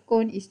side of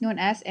cone is known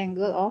as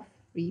angle of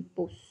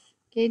repose.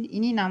 Okay,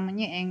 ini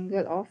namanya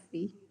angle of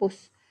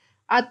repose.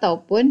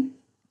 Ataupun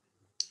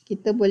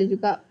kita boleh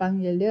juga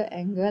panggil dia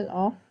angle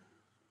of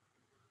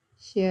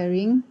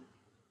shearing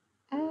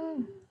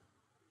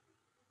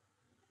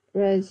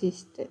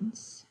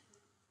resistance.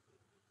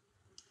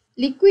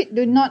 Liquid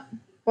do not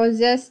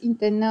possess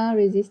internal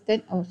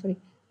resistance. Oh, sorry.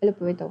 I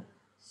lupa beritahu.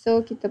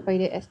 So, kita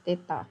panggil dia as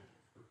theta.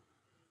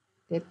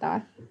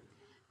 Theta.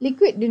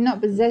 Liquid do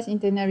not possess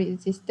internal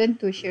resistance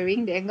to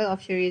shearing. The angle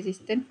of shearing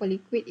resistance for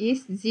liquid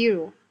is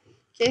 0.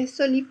 Okay,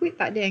 so liquid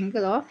tak ada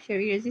angle of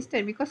shearing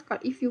resistance because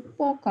if you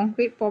pour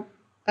concrete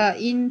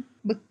in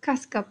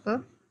bekas ke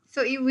apa,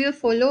 so it will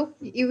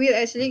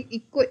actually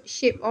ikut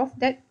shape of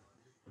that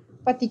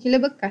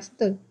particular bekas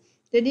tu.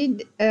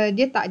 Jadi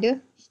dia tak ada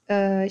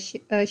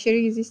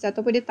shearing resistance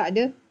ataupun dia tak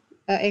ada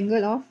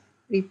angle of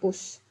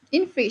repose.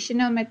 In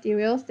frictional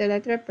materials, the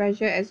lateral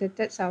pressure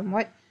exerted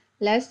somewhat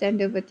less than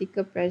the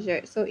vertical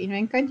pressure. So in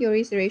Rankine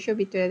theory, the ratio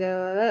between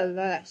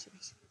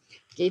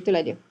okay,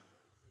 itulah dia.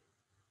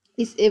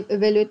 Is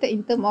evaluated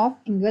in term of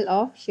angle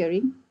of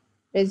shearing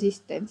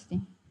resistance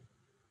ni.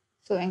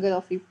 So angle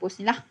of repose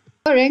ni lah.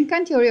 So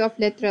Rankine theory of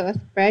lateral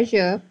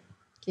pressure.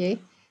 Okay.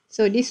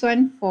 So this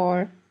one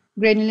for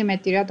granular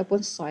material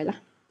ataupun soil lah.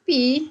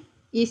 P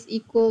is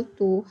equal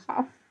to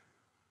half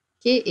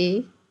Ka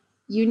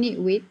unit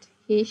weight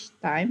H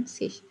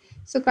times H.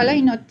 So kalau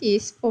you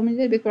notice,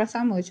 formula lebih kurang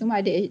sama,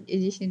 cuma ada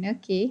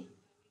additional Ka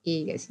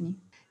kat sini.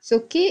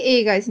 So Ka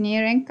kat sini,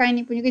 Rankine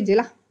ni punya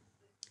kerja lah.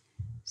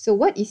 So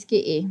what is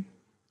Ka?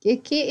 Okay,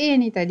 Ka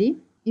ni tadi,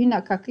 you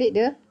nak calculate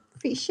the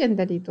friction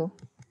tadi tu.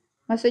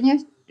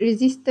 Maksudnya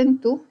resistance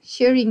to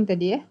shearing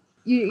tadi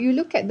You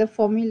look at the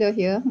formula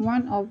here,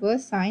 1 over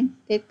sin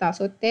theta.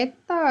 So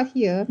theta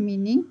here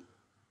meaning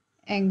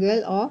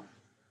angle of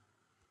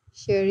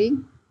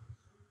shearing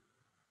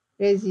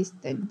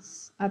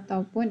resistance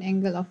ataupun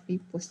angle of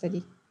repose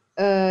tadi.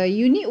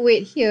 Unit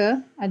weight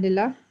here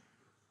adalah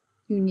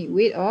unit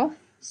weight of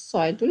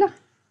soil tu lah.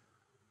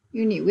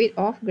 Unit weight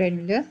of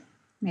granular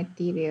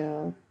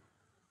material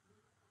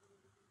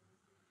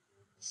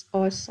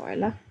or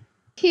soil lah.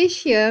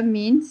 H here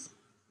means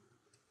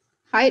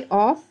height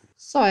of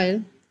soil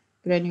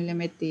granular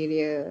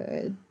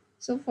material.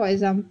 So for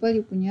example,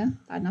 you punya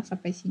tanah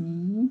sampai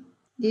sini.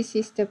 This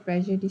is the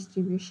pressure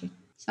distribution.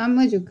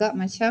 Sama juga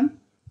macam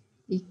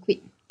liquid.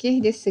 Okay,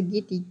 dia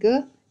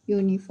segitiga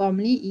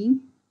uniformly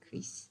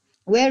increase.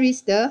 Where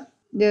is the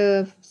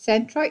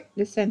centroid?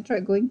 The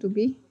centroid going to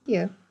be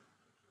here.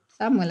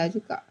 Sama lah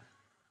juga.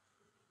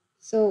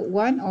 So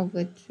 1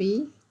 over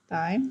 3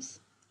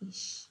 times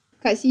H.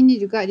 Kat sini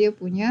juga dia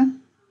punya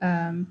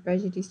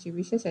pressure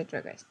distribution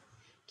centroid guys.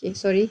 Okay,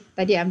 sorry.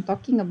 Tadi I'm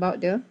talking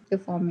about the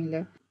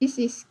formula.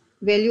 This is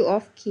value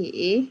of Ka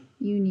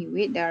unit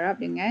weight darab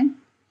dengan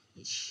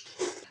H.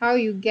 How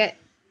you get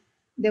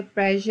the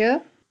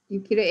pressure?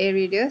 You kira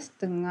area dia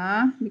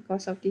setengah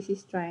because of this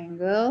is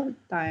triangle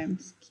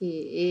times Ka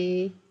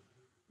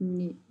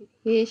unit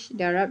H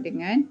darab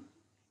dengan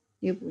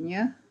dia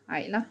punya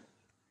height lah.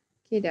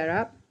 K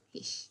darab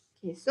H.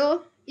 Okay,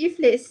 so if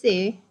let's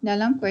say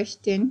dalam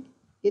question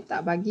dia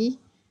tak bagi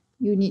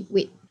unit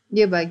weight,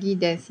 dia bagi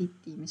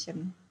density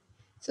macam ni.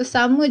 So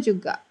sama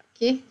juga.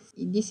 Okay,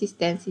 this is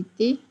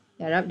density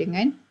darab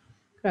dengan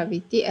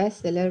gravity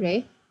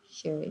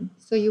acceleration.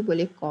 So you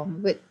boleh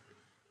convert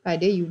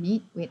pada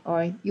unit weight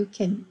or you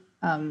can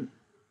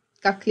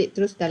calculate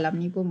terus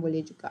dalam ni pun boleh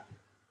juga.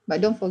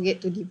 But don't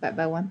forget to divide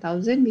by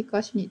 1000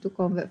 because you need to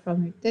convert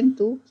from Newton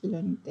to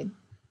kilonewton.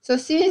 So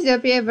since the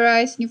P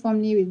varies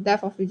uniformly with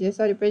depth of region,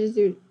 so the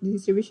pressure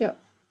distribution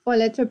for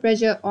lateral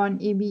pressure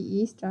on AB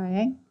is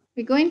triangle.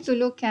 We're going to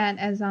look at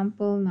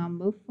example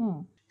number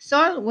 4.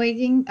 Soil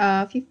weighing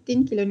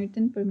 15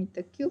 kilonewton per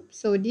meter cube.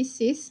 So this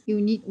is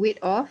unit weight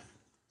of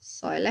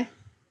soil.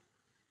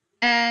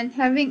 And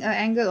having an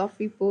angle of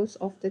repose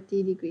of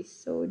 30 degrees.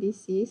 So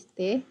this is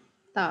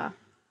theta,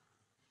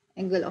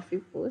 angle of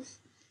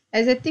repose.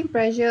 Exerting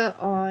pressure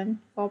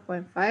on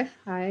 4.5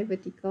 high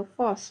vertical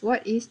force.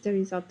 What is the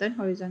resultant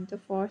horizontal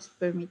force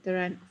per meter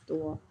run of the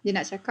wall? Dia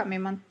nak cakap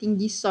memang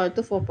tinggi soil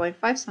tu 4.5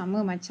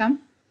 sama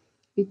macam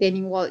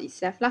retaining wall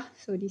itself lah.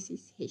 So this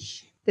is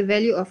H. The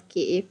value of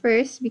Ka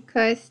first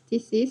because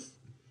this is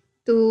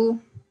to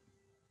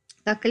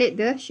calculate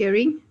the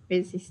shearing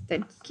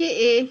resistance. Ka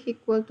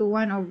equal to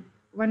 1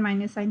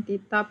 minus sin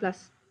theta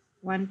plus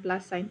 1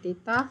 plus sin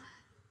theta.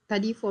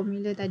 Tadi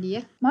formula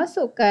tadi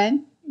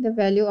Masukkan the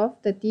value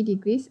of 30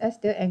 degrees as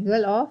the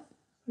angle of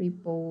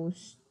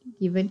repose.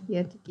 Given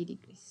here 30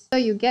 degrees.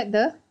 So you get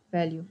the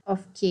value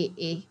of Ka.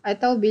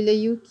 Atau bila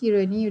you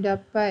kira ni you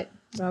dapat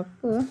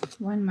berapa?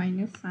 1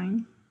 minus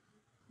sin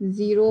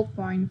 0.5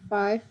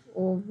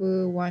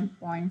 over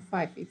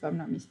 1.5 if I'm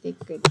not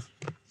mistaken.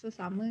 So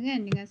sama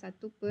kan dengan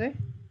 1/3.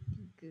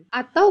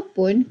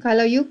 Ataupun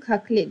kalau you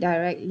calculate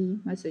directly,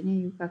 maksudnya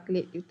you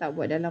calculate, you tak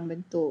buat dalam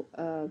bentuk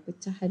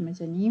pecahan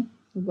macam ni,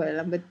 you buat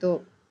dalam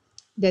bentuk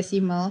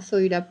decimal, so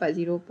you dapat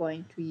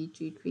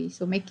 0.333.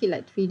 So make it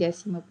like 3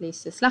 decimal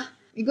places lah.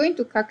 We're going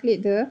to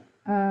calculate the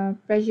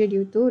pressure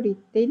due to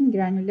retained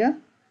granular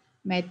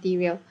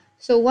material.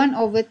 So 1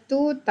 over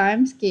 2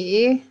 times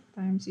Ka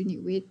times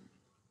unit weight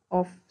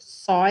of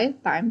soil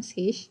times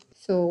H.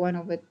 So 1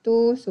 over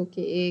 2, so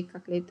Ka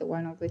calculated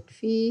 1 over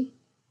 3,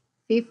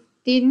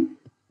 15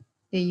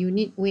 the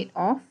unit weight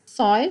of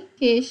soil.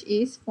 H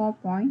is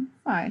 4.5,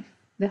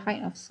 the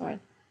height of soil.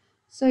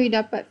 So you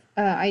dapat,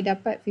 I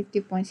dapat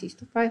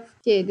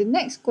 50.625. Okay, the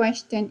next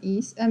question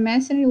is a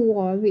masonry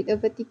wall with a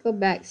vertical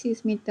back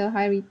 6 meter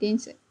high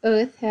retains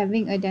earth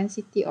having a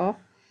density of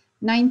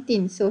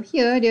 19. So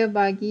here dia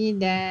bagi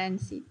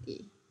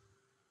density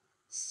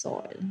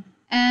soil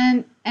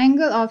and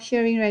angle of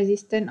shearing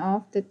resistance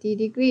of 30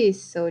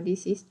 degrees. So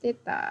this is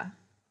theta.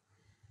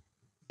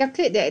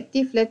 Calculate the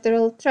active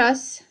lateral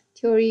thrust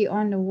theory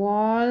on the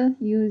wall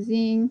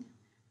using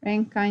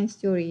Rankine's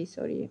theory.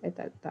 Sorry, I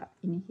tak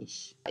ini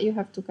H. You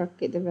have to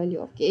calculate the value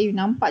of Ka. You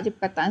nampak je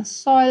perkataan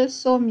soil,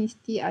 so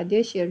mesti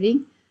ada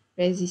shearing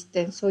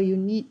resistance. So you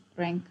need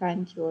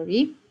Rankine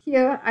theory.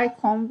 Here I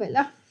convert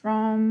lah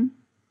from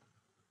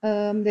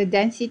the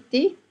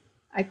density.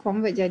 I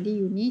convert jadi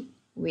unit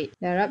weight.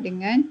 Darab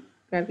dengan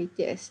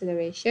gravity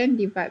acceleration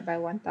divide by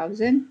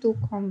 1000 to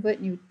convert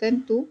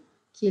Newton to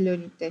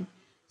kilonewton.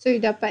 So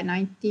you dapat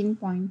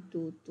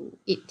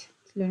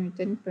 19.228.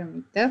 kilonewton per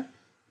meter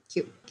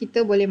cube.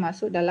 Kita boleh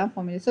masuk dalam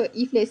formula. So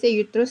if let's say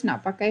you terus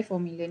nak pakai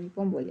formula ni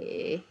pun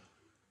boleh.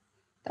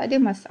 Tak ada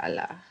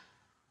masalah.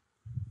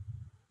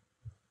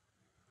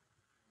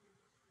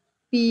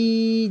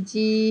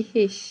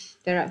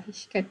 PGH darab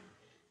H kan.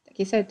 Tak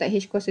kisah letak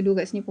H kuasa 2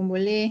 kat sini pun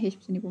boleh. H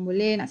sini pun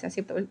boleh. Nak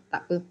siasat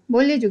tak apa.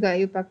 Boleh juga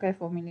you pakai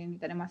formula ni.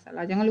 Tak ada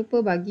masalah. Jangan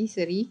lupa bagi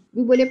seri.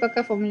 You boleh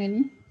pakai formula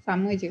ni.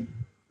 Sama je.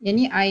 Yang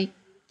ni I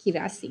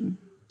kira asing.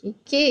 Okay.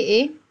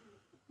 KA.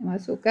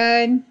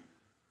 Masukkan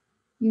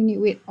unit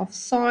weight of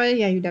soil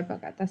yang you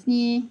dapat kat atas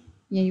ni.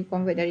 Yang you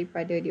convert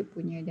daripada dia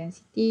punya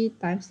density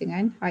times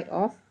dengan height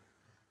of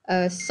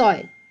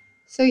soil.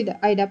 So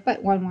I dapat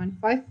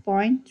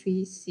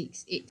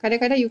 115.368.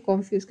 Kadang-kadang you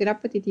confuse.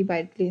 Kenapa tiba-tiba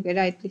I tulis?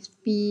 Kadang-kadang I tulis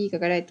P,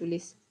 kadang-kadang I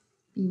tulis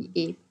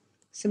PA.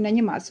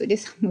 Sebenarnya maksud dia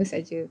sama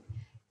saja.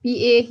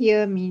 PA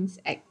here means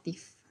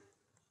active.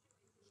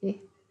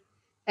 Okay.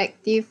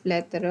 Active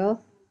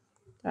lateral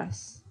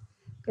thrust.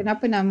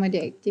 Kenapa nama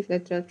dia active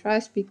lateral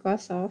thrust?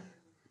 Because of,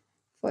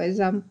 for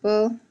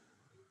example,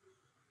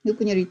 you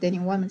punya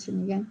retaining wall macam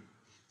ni kan.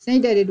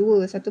 Sebenarnya dia ada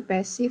dua. Satu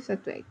passive,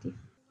 satu active.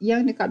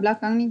 Yang dekat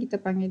belakang ni kita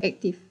panggil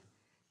active.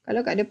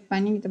 Kalau kat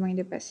depan ni kita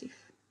panggil dia passive.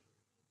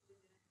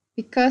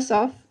 Because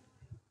of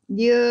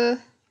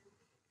dia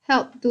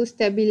help to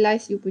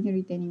stabilize you punya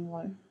retaining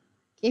wall.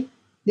 Okay.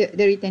 The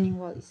retaining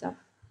wall itself.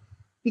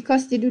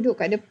 Because dia duduk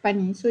kat depan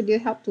ni. So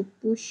dia help to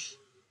push.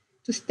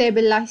 To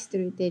stabilize the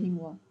retaining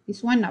wall.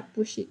 This one nak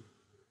push it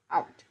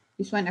out.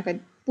 This one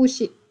akan push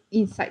it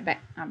inside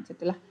back. Macam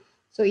tu lah.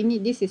 So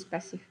this is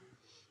passive.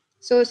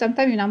 So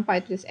sometimes you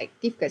nampak itu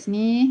active kat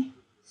sini.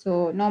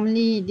 So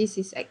normally this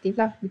is active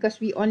lah.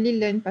 Because we only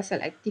learn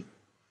pasal active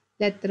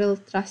lateral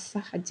thrust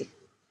sahaja.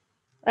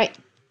 Right.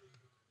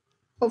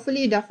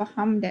 Hopefully you dah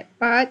faham that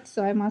part.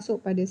 So I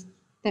masuk pada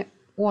step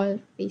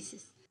wall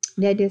faces.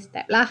 Dia ada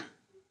step lah.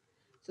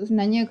 So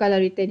sebenarnya kalau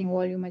retaining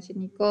wall you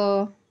macam ni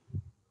ke.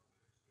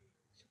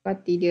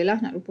 Sepati dia lah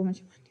nak rupa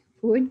macam mana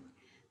pun.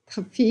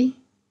 Tapi.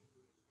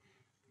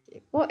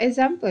 Okay. For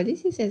example.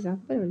 This is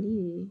example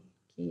only.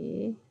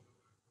 Okay.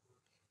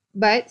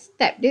 But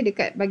step dia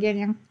dekat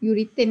bahagian yang you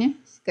retain ya.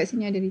 Kat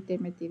sini ada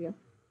retain material.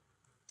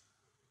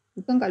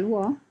 Bukan kat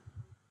luar.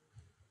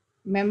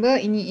 Remember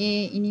ini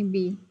A, ini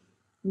B.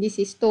 This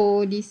is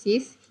toe, this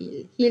is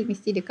heel. Heel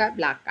mesti dekat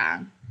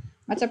belakang.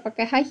 Macam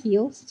pakai high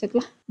heels. Macam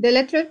tu lah. The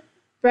lateral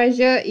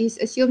pressure is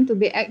assumed to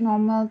be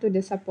abnormal to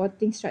the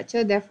supporting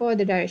structure. Therefore,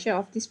 the direction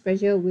of this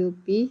pressure will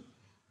be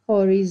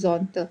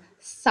horizontal.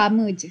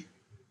 Sama je.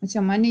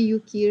 Macam mana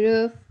you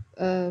kira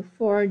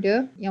for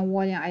the yang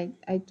wall yang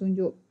I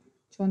tunjuk.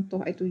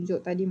 Contoh I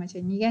tunjuk tadi macam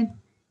ni kan.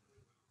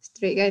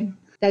 Straight kan.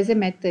 Doesn't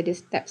matter the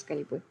step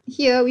sekalipun.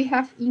 Here we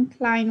have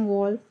inclined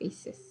wall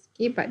faces.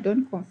 Okay, but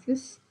don't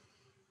confuse.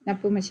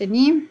 Kenapa macam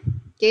ni?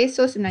 Okay,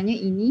 so sebenarnya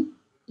ini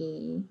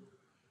A.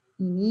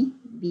 Ini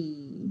B.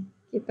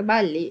 Okay,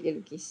 terbalik dia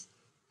lukis.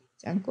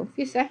 Jangan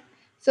confuse eh.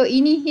 So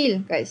ini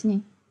heel kat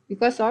sini.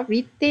 Because of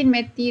retained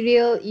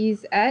material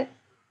is at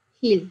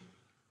heel.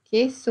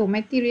 Okay, so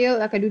material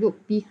akan duduk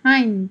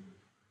behind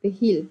the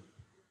heel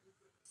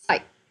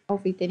side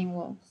of retaining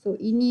wall. So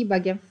ini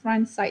bahagian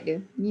front side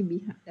dia. Ini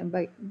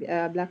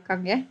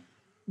belakang ya.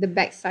 The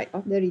back side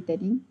of the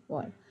retaining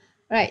wall.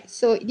 Right.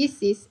 So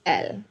this is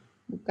L.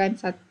 Bukan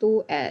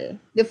 1L.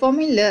 The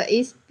formula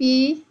is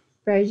P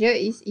pressure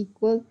is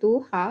equal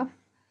to half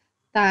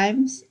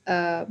times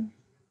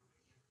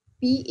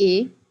PA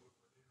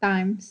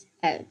times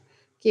L.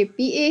 Okay.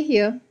 PA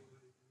here.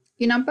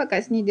 You nampak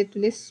kat sini dia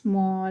tulis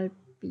small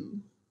p.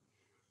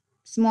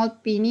 Small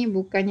p ni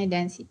bukannya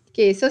density.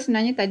 Okay, so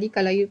sebenarnya tadi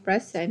kalau you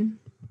perasan.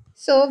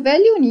 So,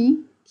 value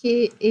ni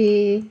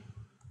KAH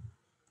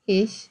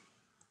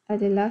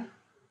adalah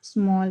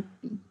small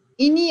p.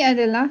 Ini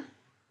adalah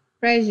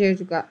pressure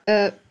juga.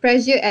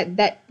 Pressure at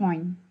that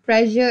point.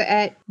 Pressure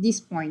at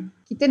this point.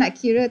 Kita nak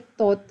kira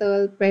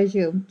total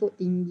pressure untuk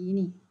tinggi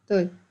ni.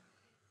 Betul?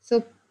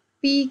 So,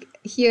 P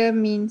here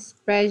means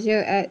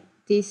pressure at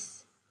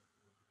this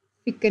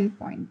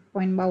frequent point.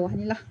 Point bawah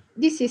ni lah.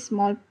 This is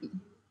small p.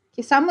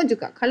 Okay, sama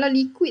juga. Kalau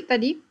liquid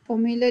tadi,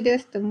 formula dia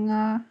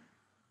setengah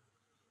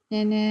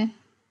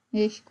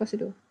H kuasa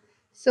 2.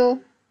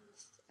 So,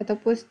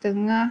 ataupun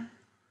setengah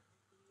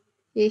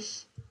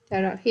H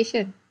darab H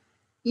kan.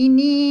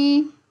 Ini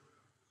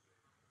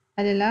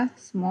adalah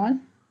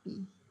small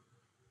p.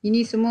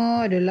 Ini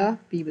semua adalah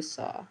p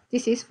besar.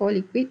 This is for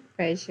liquid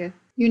pressure.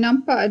 You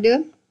nampak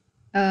ada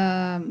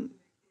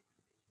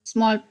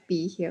small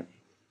p here.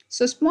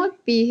 So, small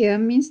p here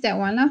means that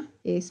one lah.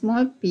 Okay,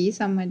 small p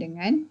sama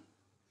dengan.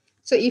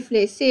 So, if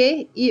let's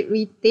say it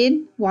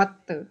retain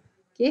water.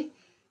 Okay.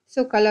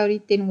 So, kalau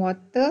retain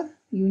water,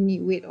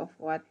 unit weight of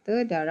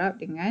water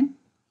darab dengan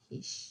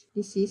H.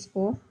 This is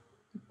for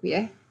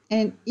liquid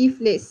And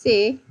if let's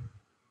say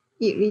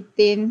it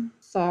retain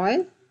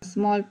soil,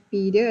 small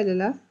p dia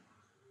adalah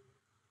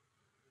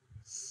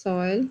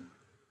soil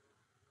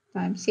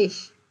times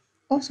H.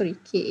 Oh, sorry,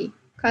 Ka.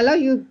 Kalau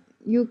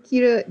you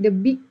kira the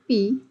big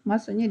P,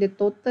 maksudnya the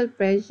total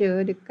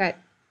pressure dekat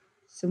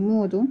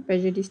semua tu,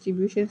 pressure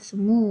distribution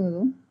semua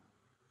tu,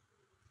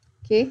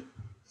 Okay.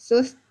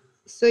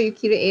 So you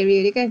kira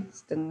area dia kan.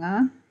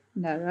 Setengah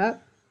darab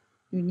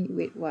unit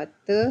weight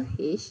water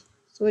H.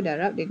 So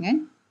darab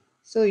dengan,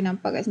 so you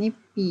nampak kat sini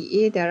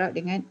PA darab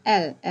dengan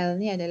L. L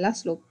ni adalah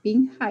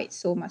sloping height.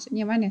 So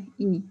maksudnya mana?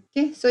 Ini.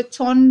 Okay. So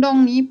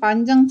condong ni,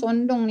 panjang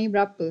condong ni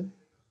berapa?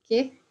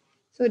 Okay.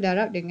 So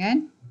darab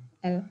dengan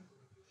L.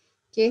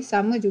 Okay.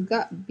 Sama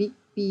juga big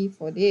P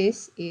for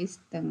this is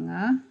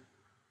setengah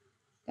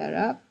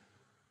darab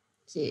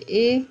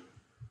KA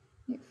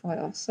for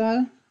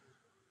sol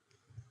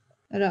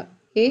darab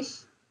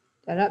H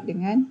darab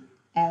dengan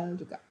L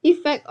juga.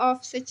 Effect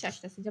of surcharge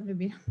dah sejam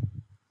lebih.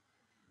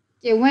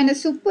 Okay, when a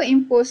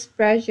superimposed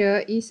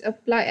pressure is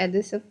applied at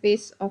the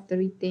surface of the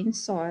retained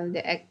soil,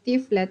 the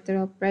active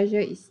lateral pressure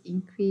is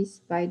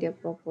increased by the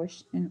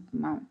proportional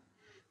amount.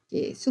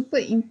 Okay,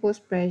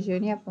 superimposed pressure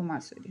ni apa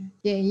maksud dia?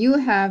 Okay, you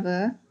have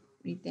a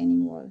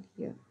retaining wall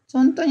here.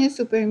 Contohnya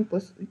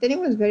superimposed. Retaining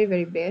wall is very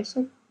bare.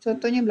 So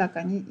contohnya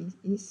belakangnya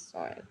is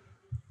soil.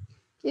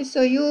 Okay,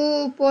 so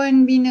you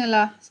pun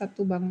binalah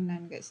satu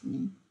bangunan kat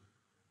sini.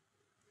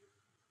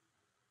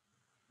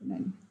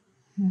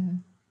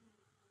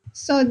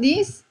 So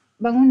this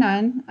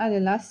bangunan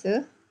adalah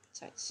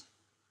surcharge.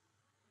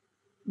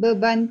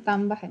 Beban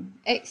tambahan,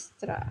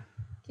 extra.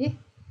 Okay.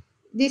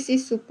 This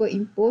is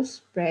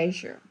superimposed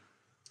pressure.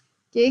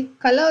 Okay,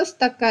 kalau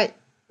setakat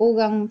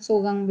orang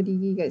seorang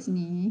berdiri kat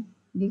sini,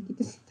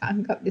 kita tak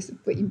anggap dia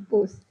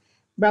superimposed.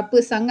 Berapa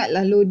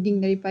sangatlah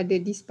loading daripada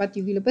this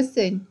particular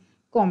person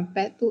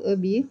compared to a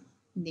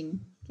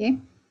building. Okay.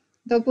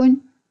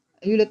 Ataupun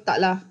you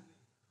letaklah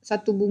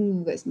satu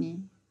bunga kat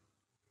sini.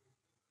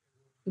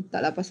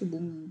 Letaklah pasu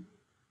bunga.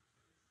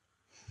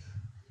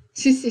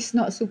 This is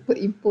not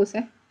superimposed.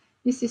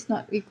 This is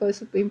not we call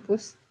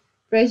superimposed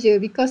pressure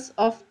because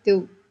of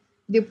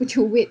dia punya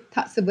weight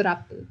tak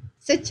seberapa.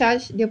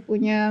 Surcharge dia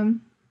punya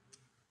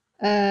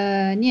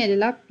ni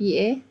adalah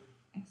PAS.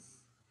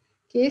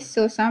 Okay,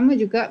 so sama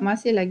juga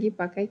masih lagi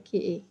pakai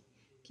KA.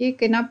 Okay,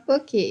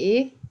 kenapa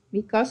KA?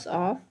 Because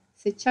of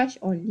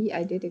surcharge only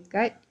ada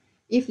dekat,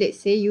 if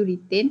let's say you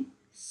retain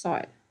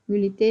soil,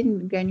 you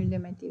retain granular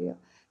material.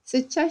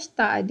 Surcharge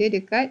tak ada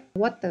dekat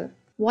water.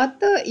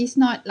 Water is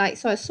not like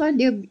soil. Soil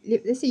dia,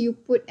 let's say you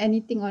put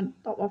anything on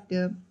top of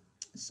the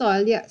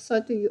soil, dia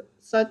soil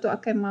tu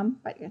akan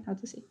mampat kan, how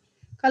to say.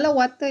 Kalau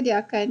water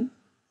dia akan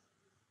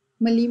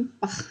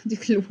melimpah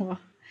dia keluar.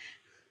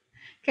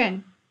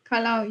 Kan?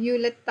 Kalau you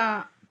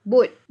letak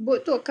boat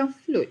tu akan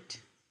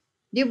float.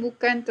 Dia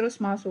bukan terus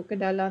masuk ke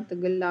dalam,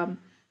 tenggelam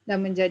dan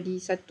menjadi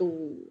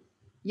satu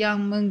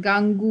yang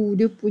mengganggu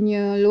dia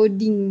punya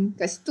loading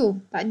kat situ.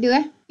 Tak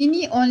ada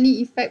Ini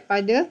only effect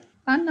pada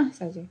tanah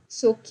saja.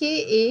 So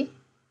KA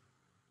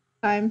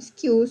times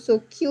Q. So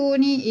Q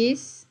ni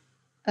is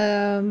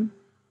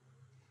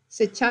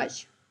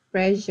surcharge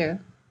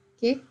pressure.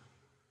 Okay.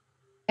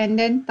 And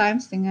then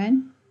times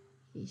dengan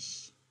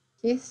H.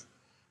 Okay.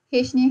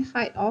 H ni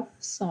height of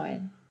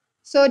soil.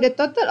 So the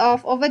total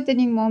of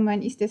overturning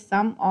moment is the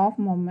sum of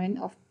moment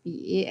of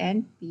PA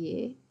and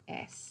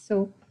PAS.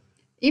 So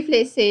if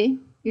let's say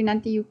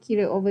you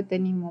kira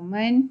overturning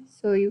moment,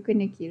 so you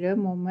kena kira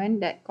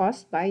moment that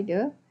caused by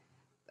the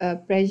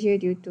pressure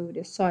due to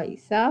the soil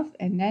itself,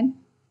 and then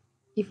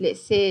if let's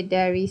say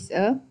there is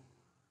a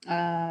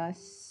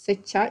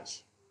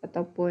surcharge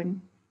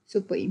ataupun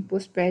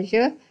superimposed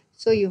pressure,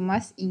 so you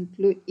must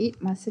include it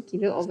masa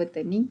kira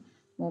overturning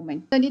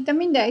moment. So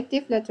determine the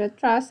active lateral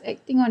thrust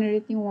acting on a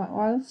retaining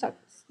wall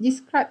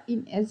described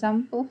in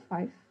example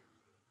 5.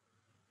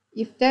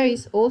 If there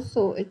is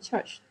also a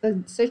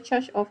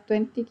surcharge of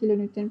 20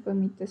 kN per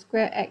meter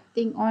square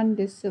acting on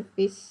the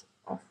surface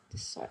of the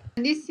soil.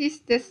 And this is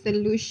the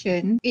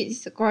solution. It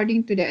is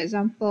according to the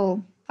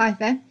example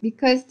 5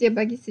 because dia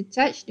bagi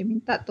surcharge, dia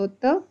minta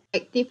total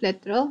active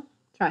lateral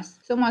thrust.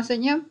 So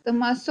maksudnya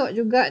termasuk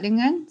juga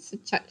dengan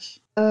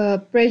surcharge.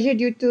 Pressure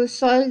due to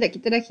soil that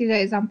kita dah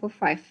kira example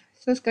 5.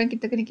 So sekarang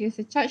kita kena kira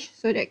surcharge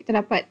so that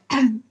kita dapat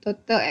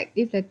total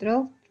active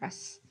lateral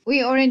thrust.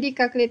 We already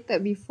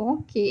calculated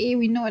before. KA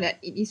we know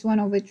that it is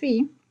 1/3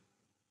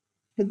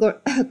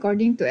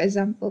 according to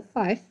example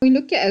 5. We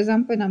look at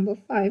example number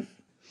 5.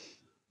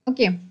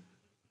 Okay.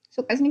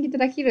 So kat sini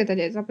kita dah kira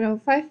tadi example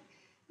number 5.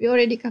 We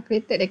already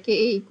calculated that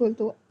KA equal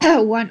to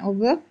 1/3.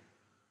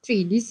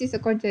 This is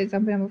according to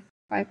example number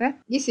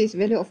 5. This is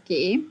value of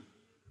KA.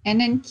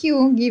 And then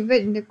Q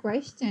given in the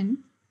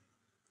question.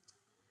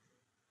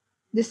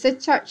 The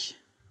surcharge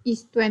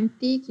is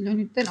 20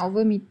 kN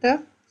over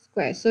meter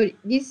square. So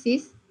this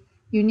is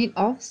unit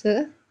of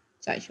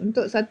surcharge.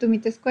 Untuk 1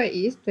 meter square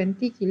is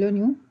 20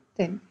 kN.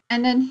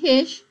 And then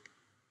H,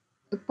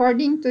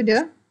 according to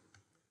the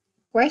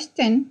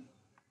question,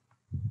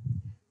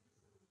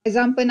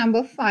 example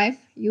number 5,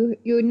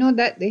 you know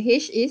that the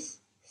H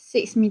is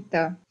 6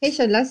 meter. H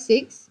adalah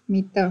 6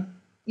 meter.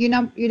 You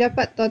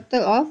dapat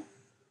total of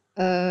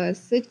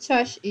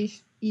surcharge is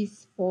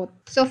 40.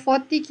 So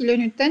 40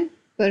 kN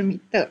per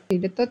meter.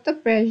 The total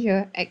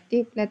pressure,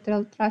 active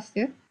lateral thrust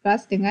dia,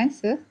 plus dengan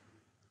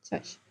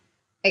surcharge.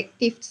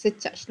 Active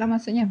surcharge lah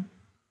maksudnya.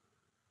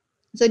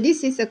 So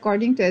this is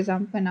according to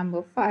example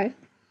number 5.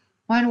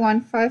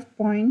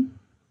 115.368.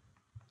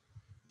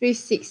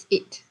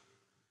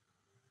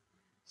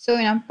 So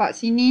nampak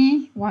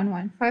sini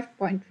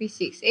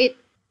 115.368.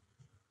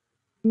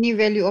 Ini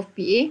value of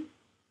PA.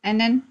 And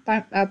then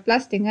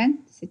plus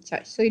dengan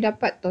surcharge. So you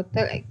dapat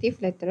total active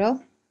lateral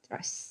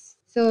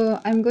thrust. So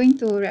I'm going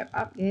to wrap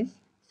up this.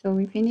 So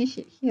we finish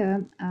it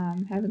here.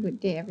 Have a good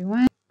day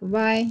everyone.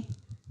 Goodbye.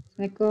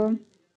 Assalamualaikum.